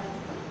child.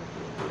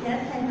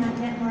 Death had not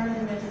yet marred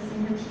the roses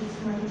in her cheeks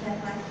nor the jet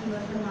black hue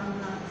of her long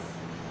locks.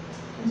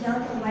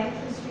 Angelica wiped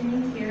her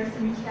streaming tears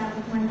and reached out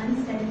with one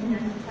unsteady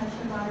hand to touch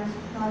her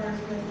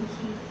daughter's rosy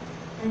cheek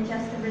and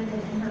adjust the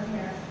ribbon in her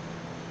hair,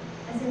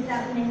 as if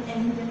that would make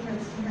any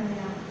difference to her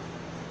now.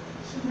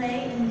 She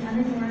lay in the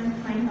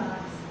unadorned pine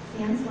box,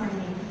 sans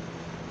lining,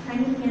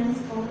 tiny hands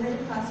folded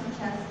across her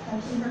chest,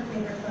 touching her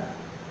favorite book,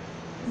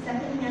 the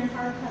second-hand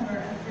hardcover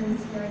of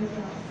Grimm's Fairy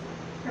Tales,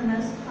 her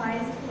most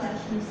prized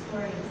collection of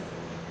stories,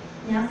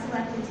 now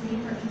selected to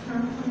be her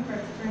eternal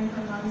comfort during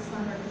her long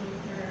slumber beneath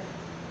the earth.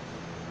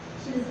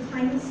 She was a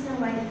tiny Snow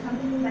White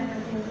accompanied by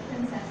her favorite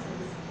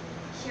princesses,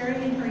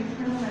 sharing in her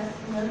eternal rest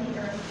below the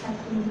earth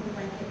tucked beneath the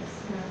blanket of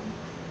snow.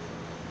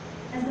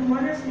 As the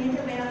mourners made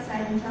their way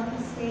outside,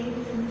 Angelica stayed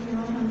within the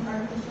funeral home's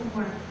artificial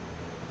warmth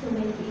to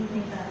await the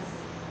evening bus.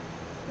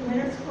 The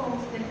winter's cold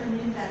fit her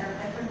knew better,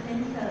 but her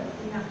thin coat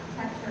did not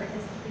protect her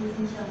against the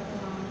freezing chill for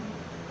long.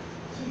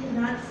 She could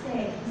not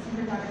stay to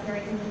see her daughter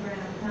buried in the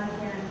ground, not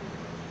again,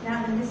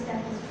 not when this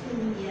death was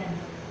truly the end.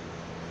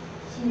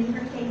 She knew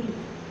her Katie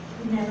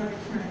would never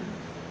return.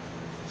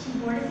 She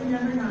boarded the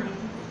number 9,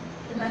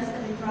 the bus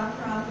that would drop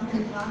her off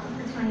within a block of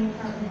her tiny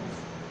apartment,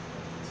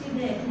 too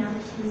big now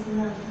that she was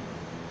alone.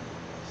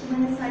 She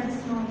went inside the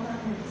small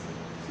apartment,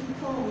 too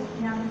cold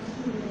now that the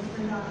heat had been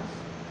turned off.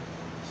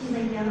 She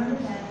lay down on the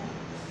bed,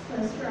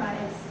 closed her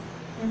eyes,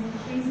 and as the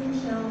freezing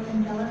chill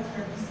enveloped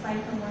her despite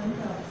her warm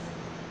clothes,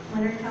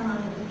 wondered how long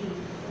it would be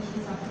before she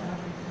saw her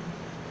daughter.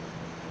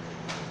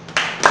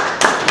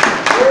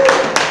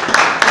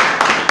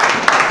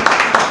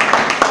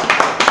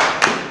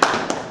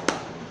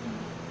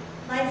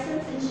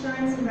 License,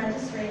 insurance, and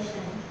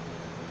registration.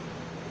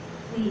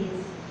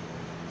 Please.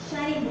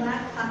 Shiny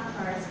black cop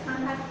cars,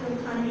 compact fuel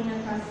economy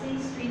across city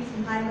streets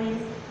and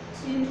highways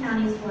 2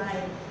 counties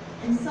wide,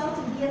 and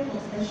salted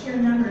vehicles by sheer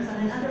numbers on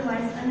an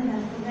otherwise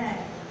uneventful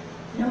day.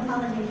 No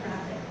holiday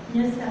traffic,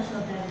 no special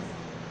events,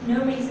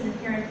 No reason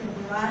apparent for the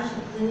barrage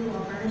of blue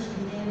while burnished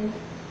and new.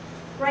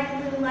 Bright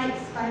blue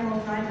lights spiral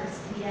drivers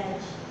to the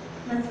edge.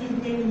 Must be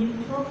the day the new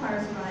patrol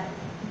cars arrive,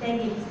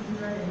 begging to be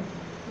driven,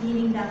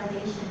 needing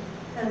validation.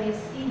 By way of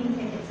speeding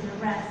tickets and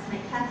arrests, my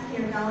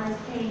taxpayer dollars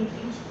paying for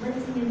each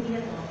lifted new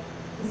vehicle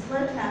to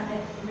slow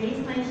traffic, raise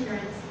my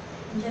insurance,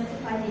 and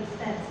justify the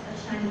expense of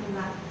shiny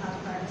black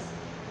cop cars.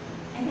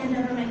 I hand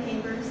over my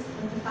papers,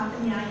 look the cop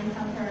in the eye, and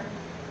tell her,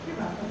 "You're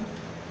welcome."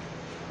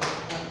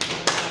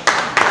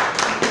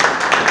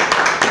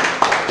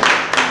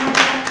 And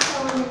that's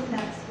all into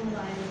that school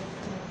line.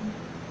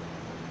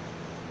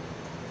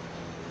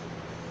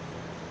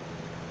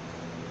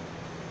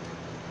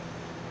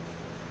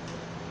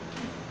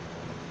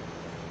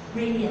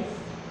 Radius.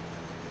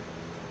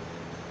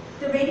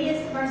 The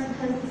radius of our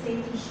supposed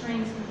safety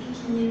shrinks with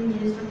each new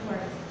news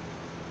report.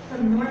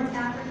 From North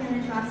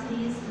African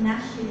atrocities to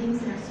mass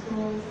shootings in our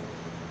schools,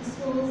 to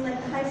schools like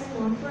the high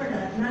school in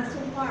Florida, not so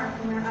far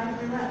from where I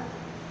grew up,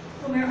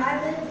 from where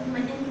I lived with my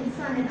infant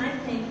son, and I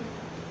think,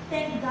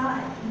 thank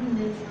God we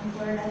moved from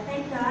Florida.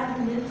 Thank God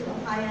we moved to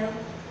Ohio,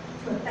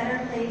 to a better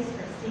place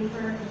for a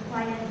safer and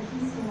quiet and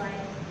peaceful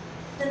life.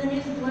 Then the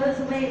news blows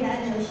away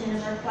that notion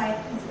of our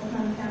quiet, peaceful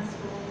hometown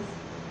schools.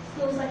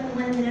 Schools like the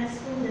one in the next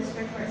school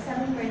district where a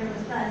 7th grader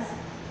was bused,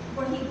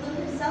 where he blew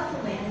himself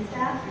away in his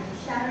bathroom,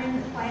 shattering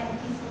the quiet and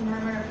peaceful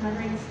murmur of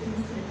muttering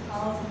students in its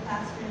halls and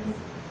classrooms.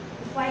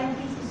 The quiet and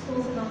peaceful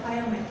schools of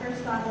Ohio, my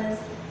first thought was,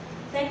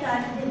 thank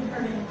God he didn't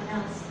hurt anyone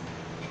else.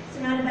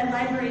 Surrounded by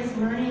libraries,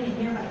 learning, and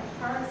nearby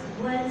parks and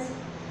woods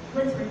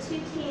where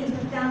 2 teens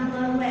were found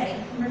blown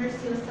away, murder,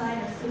 suicide,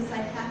 or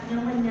suicide pact,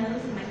 no one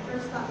knows, and my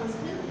first thought was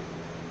who?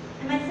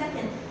 And my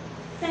second,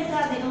 thank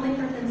God they only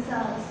hurt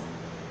themselves.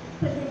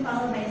 Quickly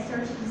followed by a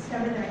search to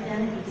discover their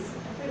identities,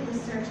 a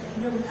fruitless search that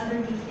yielded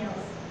other details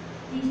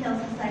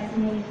besides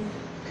names.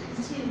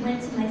 The 2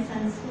 went to my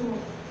son's school,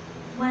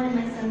 one in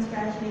my son's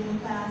graduating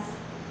class,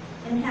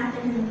 and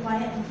happened in the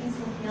quiet and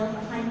peaceful field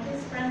behind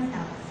his friend's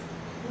house,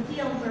 the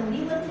field where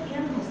we looked at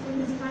animals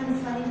through his time in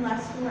sliding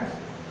glass door.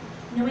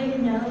 No way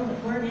to know,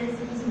 but word is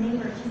it was a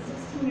neighbor, just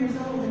 16 years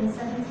old and a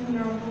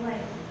 17-year-old boy.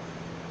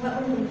 What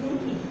were they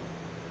thinking?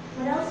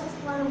 What else was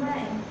blown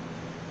away?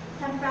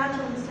 How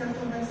fragile the circle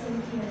of our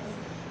safety is.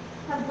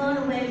 How blown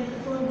away with the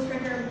full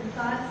trigger of the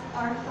thoughts,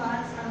 our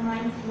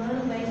minds blown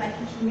away by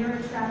each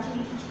mirror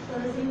tragedy, each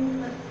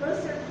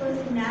closer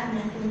closing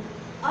madness. And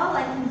all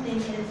I can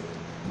think is,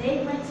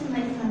 they went to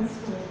my son's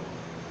school.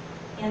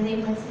 And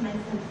they went to my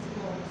son's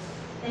school.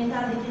 Thank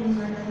God they didn't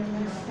murder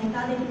anyone else. Thank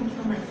God they didn't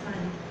kill my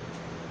son.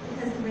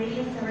 Because the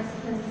radius of our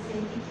supposed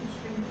safety keeps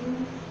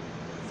shrinking,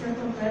 the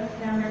circle broke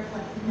around our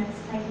collective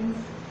necks tightens,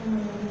 and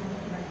we're moving on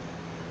the right.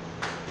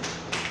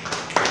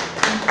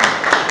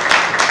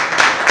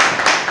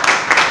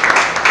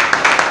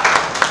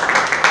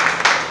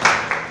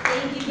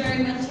 Thank you very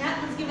much, Kat.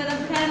 Let's give it up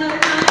for Kat another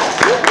time.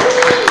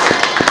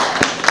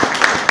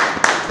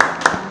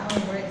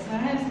 All right, so I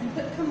have some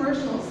quick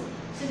commercials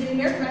to do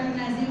here,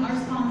 recognizing our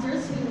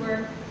sponsors who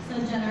were so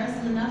generous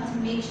enough to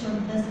make sure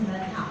that this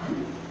event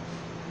happened.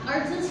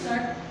 Arts and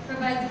Start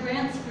provides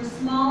grants for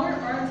smaller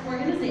arts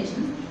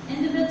organizations,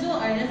 individual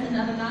artists, and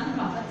other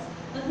nonprofits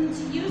looking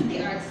to use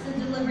the arts to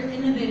deliver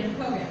innovative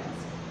programs.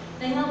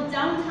 They help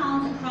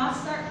downtowns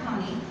across Stark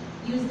County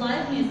use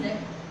live music,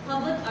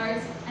 public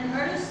arts, and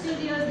artist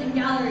studios and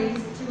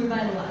galleries to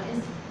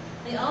revitalize.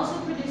 They also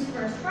produce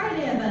First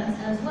Friday events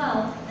as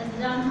well as the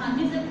Downtown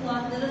Music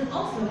Block that is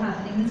also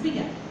happening this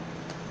weekend.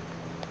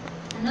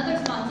 Another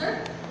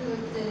sponsor, who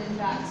did in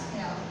fact,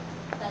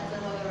 that's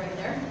the logo right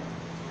there.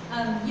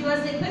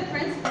 USA Quick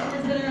Prints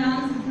has been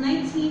around since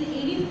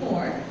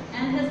 1984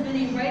 and has been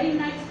a Writing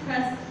Nights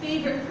Press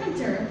favorite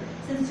printer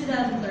since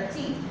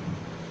 2013.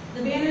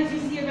 The banners you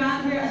see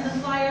around here and the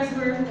flyers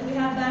that we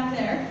have back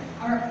there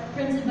are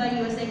printed by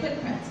USA Quick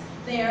Prints.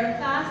 They are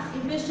fast,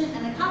 efficient,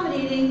 and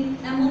accommodating,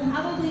 and will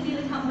probably be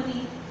the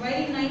company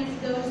Writing Nights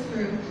goes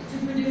through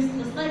to produce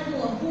the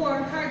Cycle of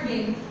War card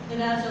game that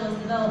Azriel is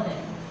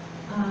developing.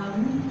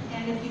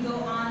 And if you go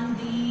on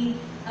the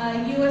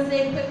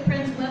USA Quick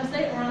Prints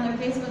website or on their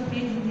Facebook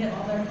page, you can get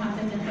all their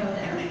contact info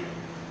there.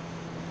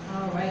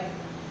 All right.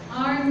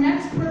 Our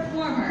next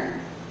performer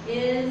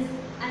is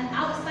an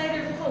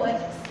outsider poet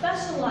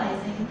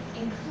specializing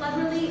in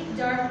cleverly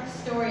dark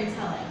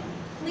storytelling.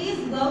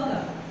 Please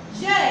welcome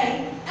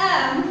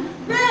J.M.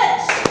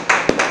 Ritch!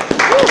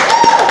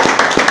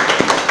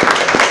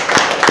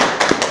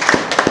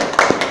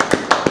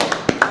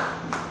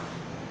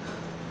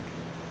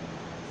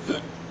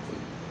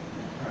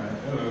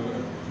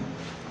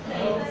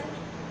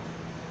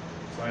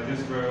 So I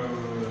just wrote a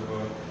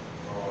book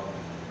called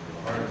The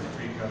Hardest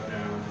Tree Cut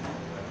Down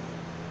that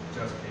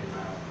just came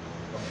out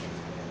a couple weeks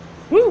ago.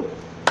 Woo!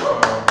 So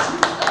the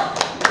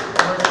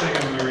first thing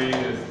I'm going to read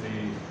is the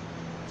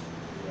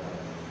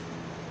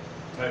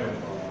title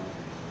poem.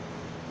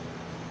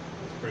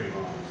 It's pretty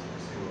long, so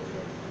we'll see what we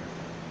got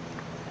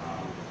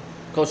here.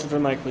 Closer to the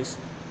mic, please.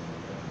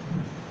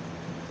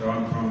 So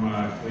I'm from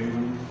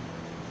Cleveland,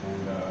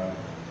 and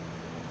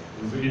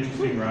it was an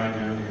interesting ride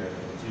down here.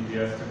 The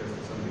GPS took us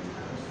to somebody's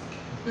house.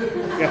 put in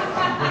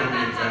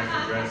the exact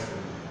address,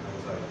 and I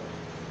was like,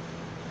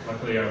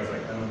 luckily I was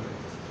like, I don't think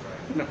this is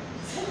right. No.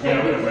 Yeah,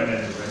 I would have read it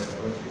in the rest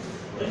of it.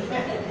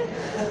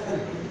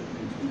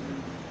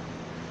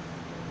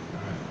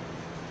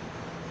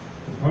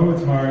 The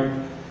poet's heart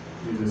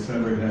is a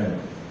severed head.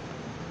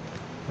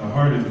 The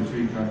heart is a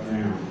tree cut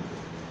down.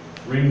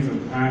 Rings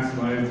of past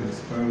lives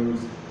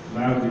exposed,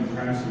 loudly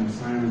crashing,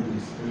 silently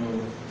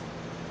still.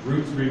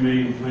 Roots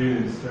remain plain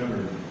and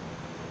severed.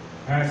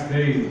 Past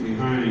days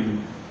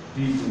behind,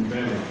 deep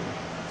embedded.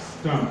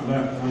 Stump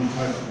left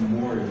untouched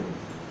memorial.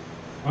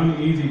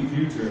 Uneasy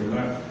future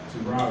left to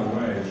rot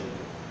away.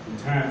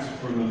 Detached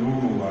from the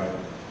normal life.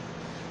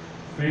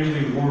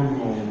 Family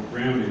wormhole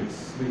grounded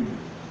sleep.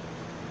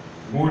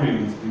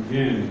 Mornings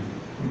begin.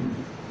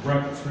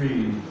 Rut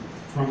tree,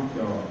 trunk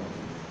dog.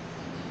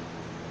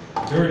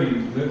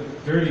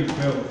 Dirty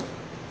filth,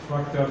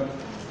 fucked up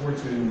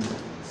fortunes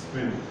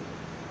spent.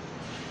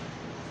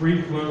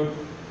 Free float,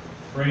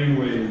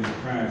 brainwaves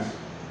crash,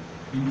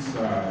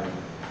 beachside.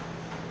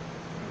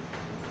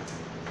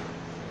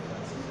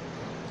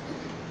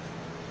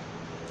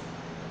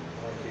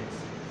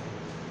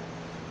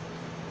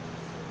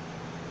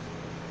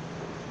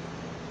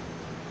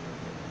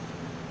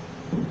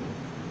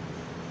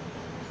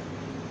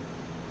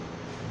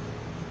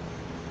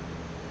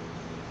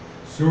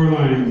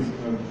 Shorelines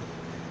of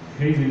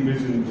hazy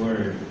vision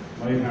blurred,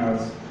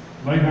 lighthouse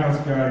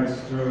guides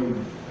strode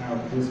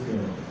out disco.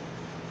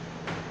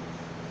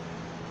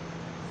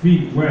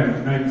 Feet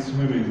wet, night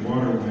swimming,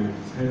 water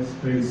winds,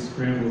 headspace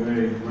scrambled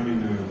egg, runny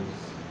nose.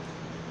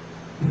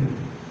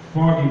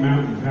 Foggy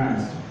mountain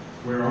pass,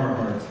 where our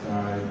hearts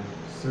died,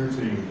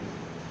 searching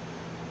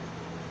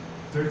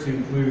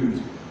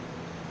clues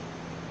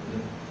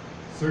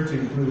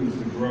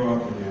to grow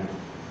up again.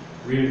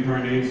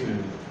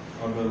 Reincarnation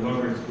of the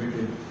lover's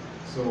wicked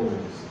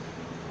souls.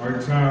 Our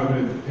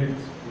childhood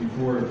picked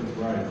before it was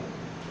ripe.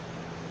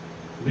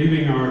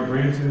 Leaving our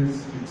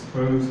branches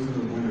exposed to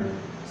the winter,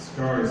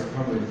 scars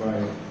covered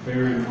by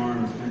barren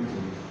arms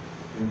empty,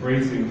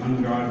 embracing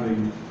ungodly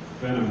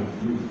venom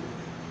of youth.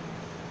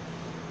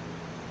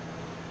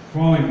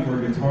 Falling for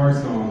guitar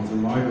songs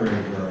and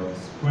library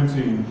girls,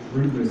 quenching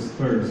rootless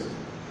thirst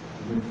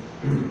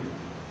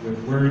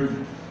with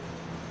word.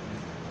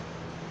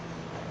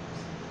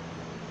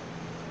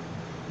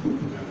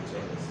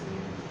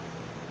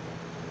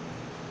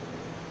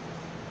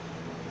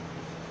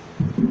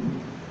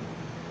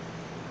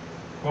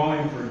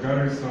 Falling for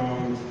gutter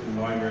songs and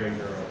library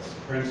girls,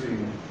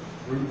 quenching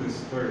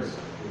rootless thirst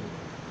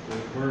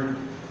with word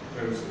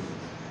oceans.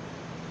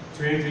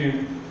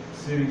 Transient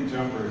city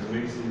jumpers,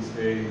 Macy's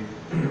Day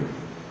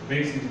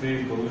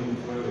balloon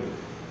floating.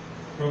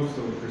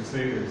 Coastal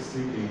crusaders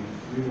seeking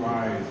new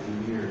eyes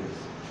and ears.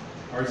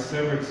 Our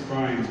severed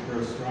spines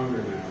grow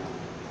stronger now.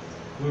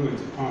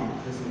 Fluids pump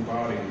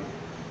disembodied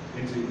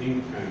into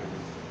ink pens.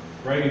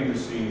 Writing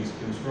machines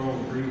control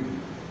breathing.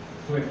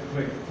 Click,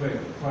 click, click,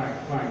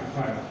 clack, clack,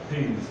 clack,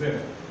 ping,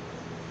 zip.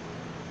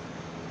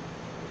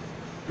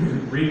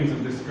 Reams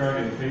of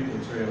discarded paper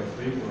trails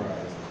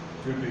vaporized,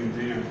 dripping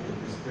damp with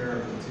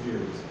hysterical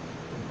tears.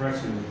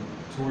 Depression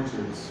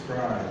tortured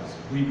scribes,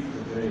 weep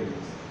for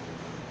days,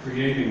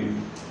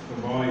 creating the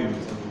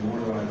volumes of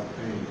immortalized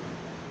pain.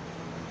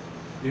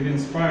 It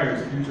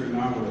inspires future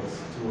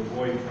novelists to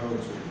avoid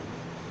poetry,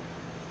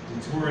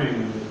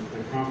 detouring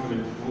the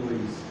confident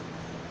bullies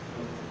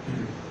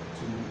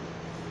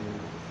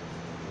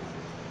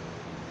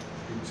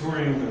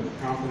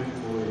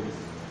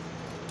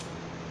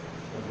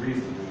of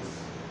reasonableness,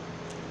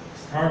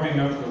 carving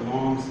up the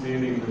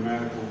long-standing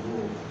grammatical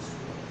rules,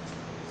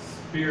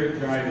 spirit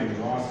guiding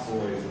lost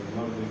boys and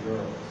lovely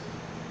girls.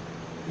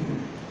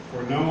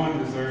 For no one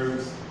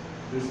deserves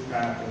this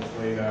path that's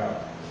laid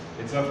out.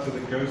 It's up to the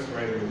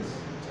ghostwriters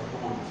to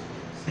haunt,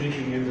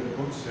 sneaking into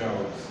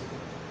bookshelves,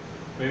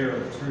 bare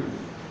of truth,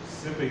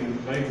 sipping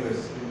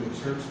legless into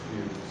church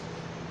pews,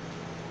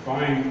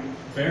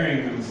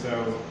 burying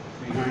themselves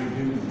behind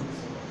hymns,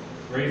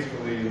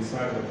 gracefully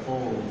inside the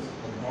folds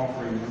of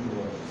offering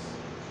envelopes.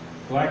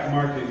 Black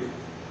market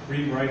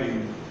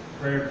rewriting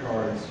prayer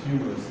cards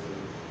humorously,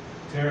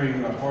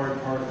 tearing the hard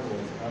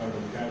particles out of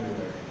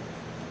vocabulary.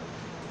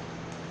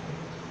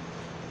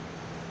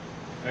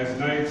 As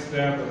knives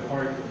stab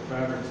apart the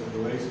fabrics of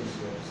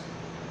relationships,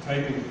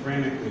 typing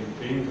frantically,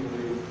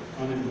 gainfully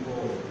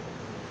unemployed,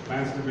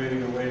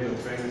 masturbating away the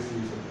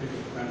fantasies of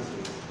picket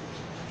fences,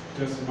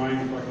 just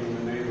mind-fucking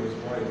the neighbor's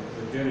wife,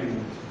 forgetting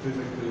to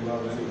physically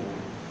love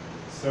anyone,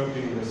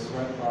 soaking the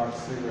sweatbox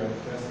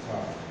cigarette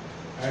desktop,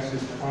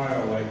 ashes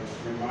pile like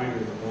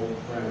reminders of old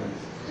friends,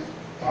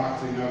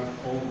 boxing up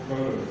old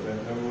photos that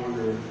no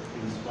longer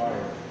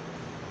inspire,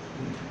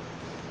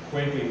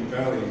 quaking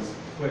bellies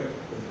click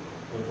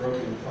with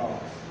broken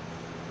coughs,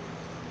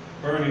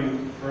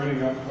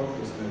 burning up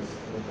hopelessness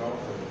of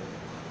adulthood,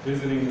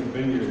 visiting the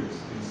vineyards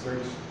in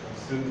search of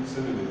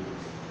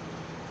synonyms,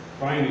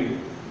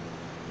 finding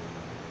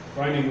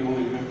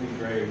only empty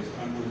graves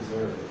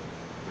unpreserved,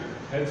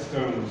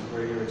 headstones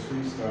where your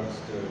tree stump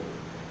stood,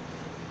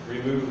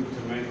 removed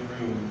to make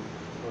room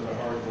for the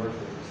hard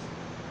workers,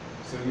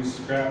 So you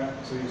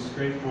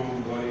scrape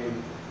home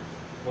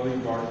bloody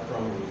bark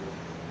crumbling,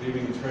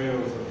 leaving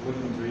trails of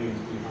wooden dreams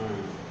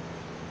behind.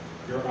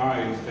 Your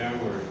eyes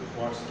downward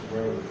watch the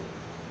road,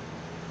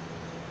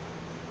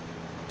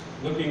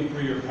 looking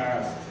for your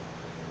past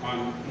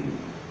on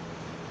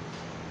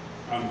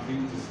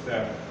feet to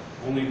step,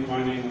 only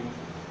finding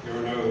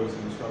your nose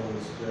in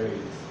troubled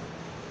strays.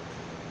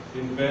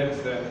 In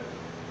beds that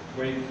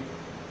wake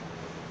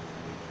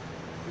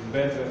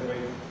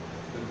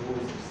the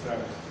doors of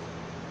sex,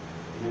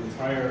 an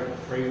entire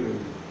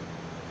prelude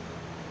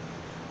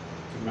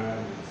to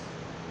madness.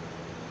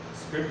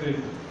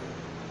 Scripted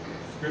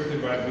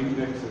by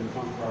beatniks and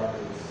punk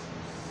rockers,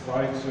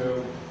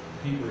 slideshow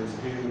peepers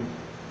hand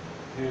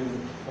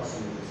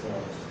fucking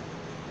themselves,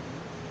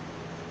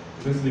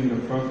 listening to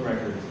folk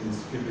records and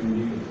skipping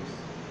needles.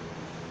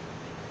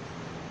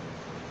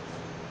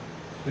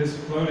 This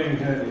floating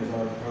head is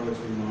our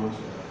poetry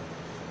mantra.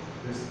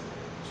 This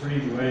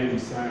tree-laying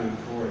silent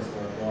forest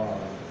our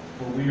God,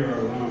 for we are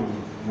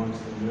alone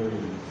amongst the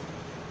millions.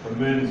 The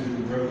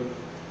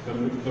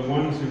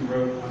ones who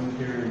wrote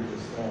uncaring for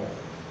self,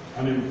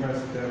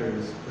 unimpressed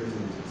debtors,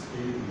 prisons,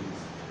 escapees,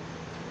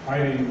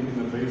 hiding in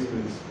the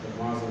basements of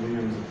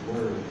mausoleums of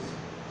words.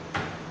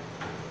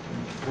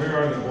 Where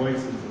are the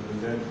voices of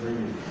the dead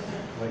ringing,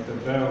 like the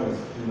bells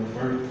in the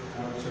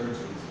burnt-out churches,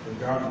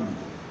 forgotten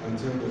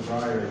until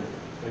desired,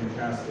 then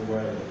cast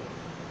away?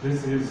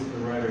 This is the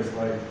writer's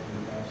life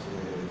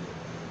encapsulated.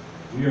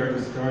 We are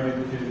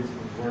discarded kids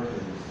of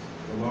workers,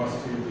 the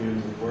lost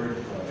champions of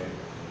wordplay.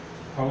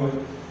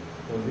 Poet,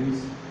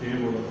 police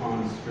gambled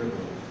upon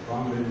scribble,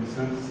 vomiting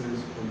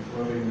sentences from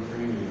floating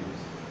craniums,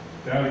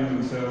 doubting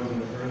themselves in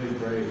the early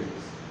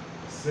graves,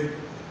 sick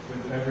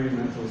with every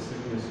mental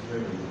sickness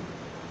driven,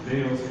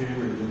 nails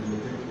hammered into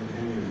addicted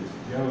hands,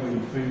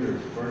 yellowing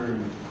fingers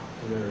burned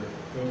to their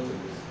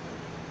filters.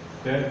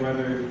 Dead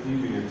weather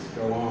deviants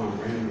go on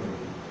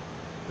rambling,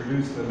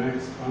 produce the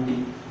next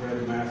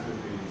unread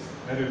masterpiece.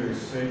 Editors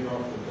shake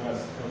off the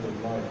dust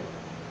covered life,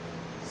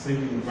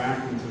 sinking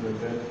back into the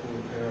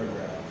Deadpool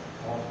paragraph,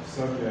 off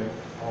subject,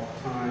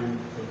 off time,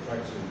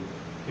 perfection,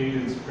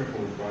 cadence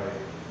crippled by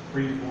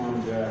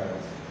free-form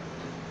jazz.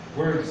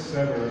 Words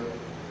sever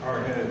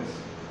our heads,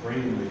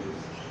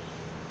 brainwaves,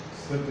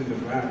 slipped into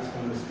vast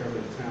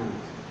undiscovered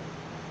talent.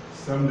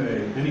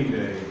 Someday, any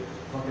day,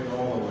 fuck it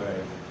all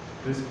away.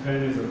 This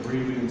pen is a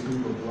breathing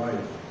tube of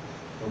life,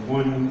 the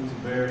one to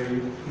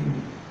bury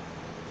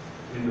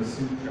in the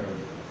soup coat.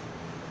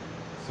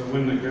 So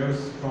when the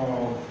ghost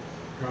call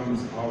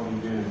comes, I'll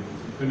begin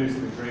to finish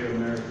the great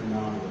American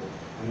novel,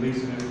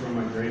 unleashing it from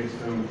my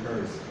gravestone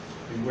curse.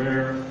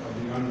 Beware of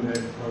the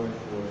undead poet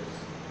corpse,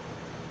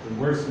 the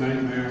worst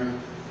nightmare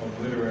of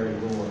literary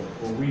lore.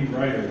 For we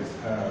writers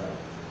have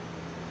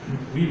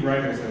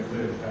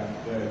lived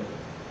half dead,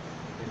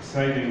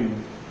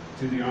 exciting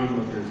to the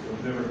onlookers,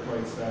 but never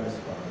quite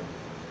satisfied.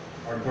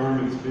 Our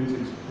garments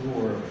vintage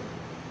poor,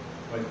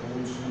 like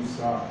old shoe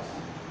socks.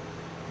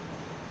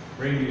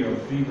 Radio,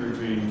 fever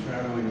dream,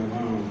 traveling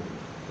alone.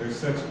 There's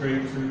such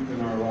great truth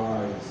in our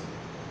lives.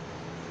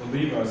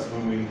 Believe us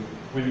when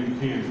you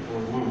can't or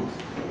won't.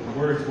 The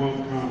words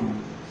won't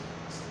come.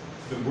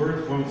 The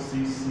words won't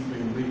cease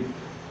seeping leak.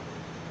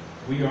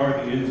 We are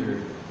the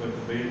injured, but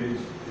the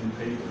bandage in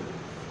paper.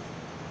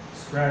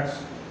 Scratch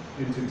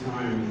into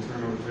time,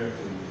 eternal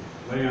drifting.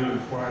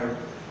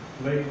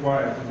 Lay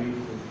quiet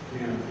beneath the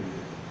canopy,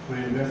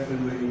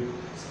 clandestinely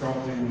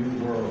sculpting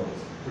new worlds,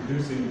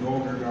 producing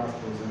vulgar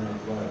gospels in our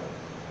blood.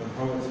 The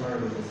poet's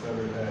heart is a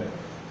severed head.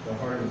 The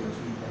heart is a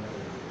true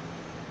country.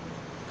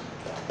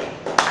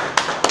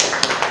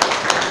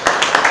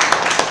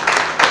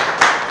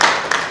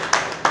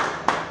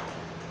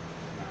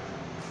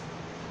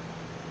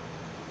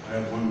 I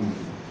have one more.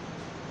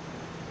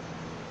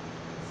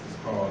 This is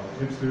called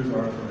Hipsters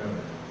Are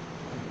Forever.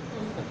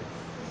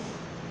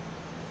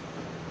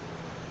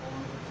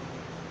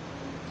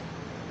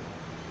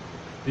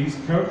 These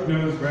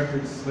coke-nosed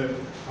records slip,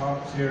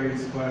 pop cherry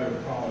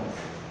splattered polish,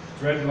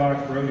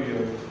 dreadlock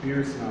rodeo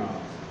beer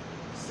snobs,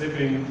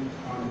 sipping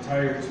on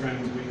tired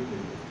trends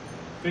weekly,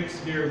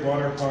 fixed gear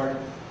water park,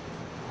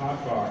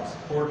 hot box,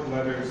 pork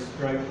leather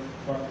striped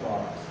buck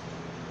box,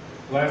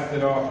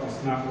 blasted off the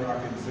snot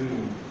rocket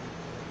zoom,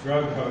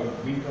 drug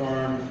hug, weak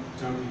arm,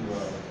 junkie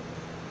love,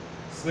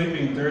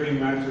 sleeping dirty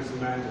mattress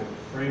magic,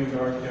 framed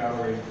art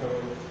gallery,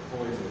 code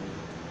poison,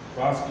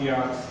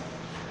 Basquiat's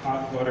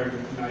hot buttered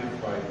knife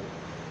fight,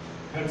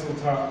 pencil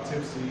top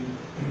tipsy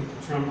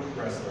Trump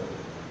wrestler,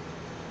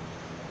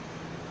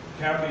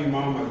 Cappy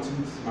Mama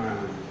tooth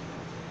smiling,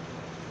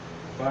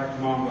 Black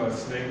Mamba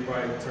snake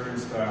bite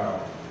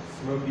turnstile,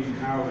 smoky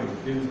howling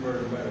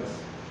Ginsburg lettuce,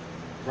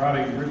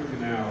 rotting root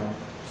canal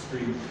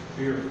street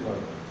beer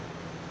float,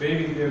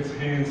 baby gives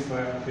hand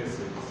slap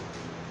kisses,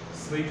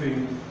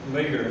 sleeping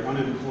later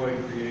unemployed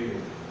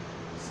creative,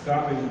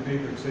 stopping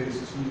paper chase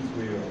cheese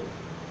wheel.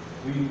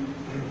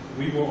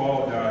 We will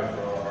all die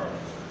for our art.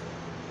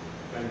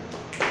 Thank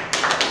you.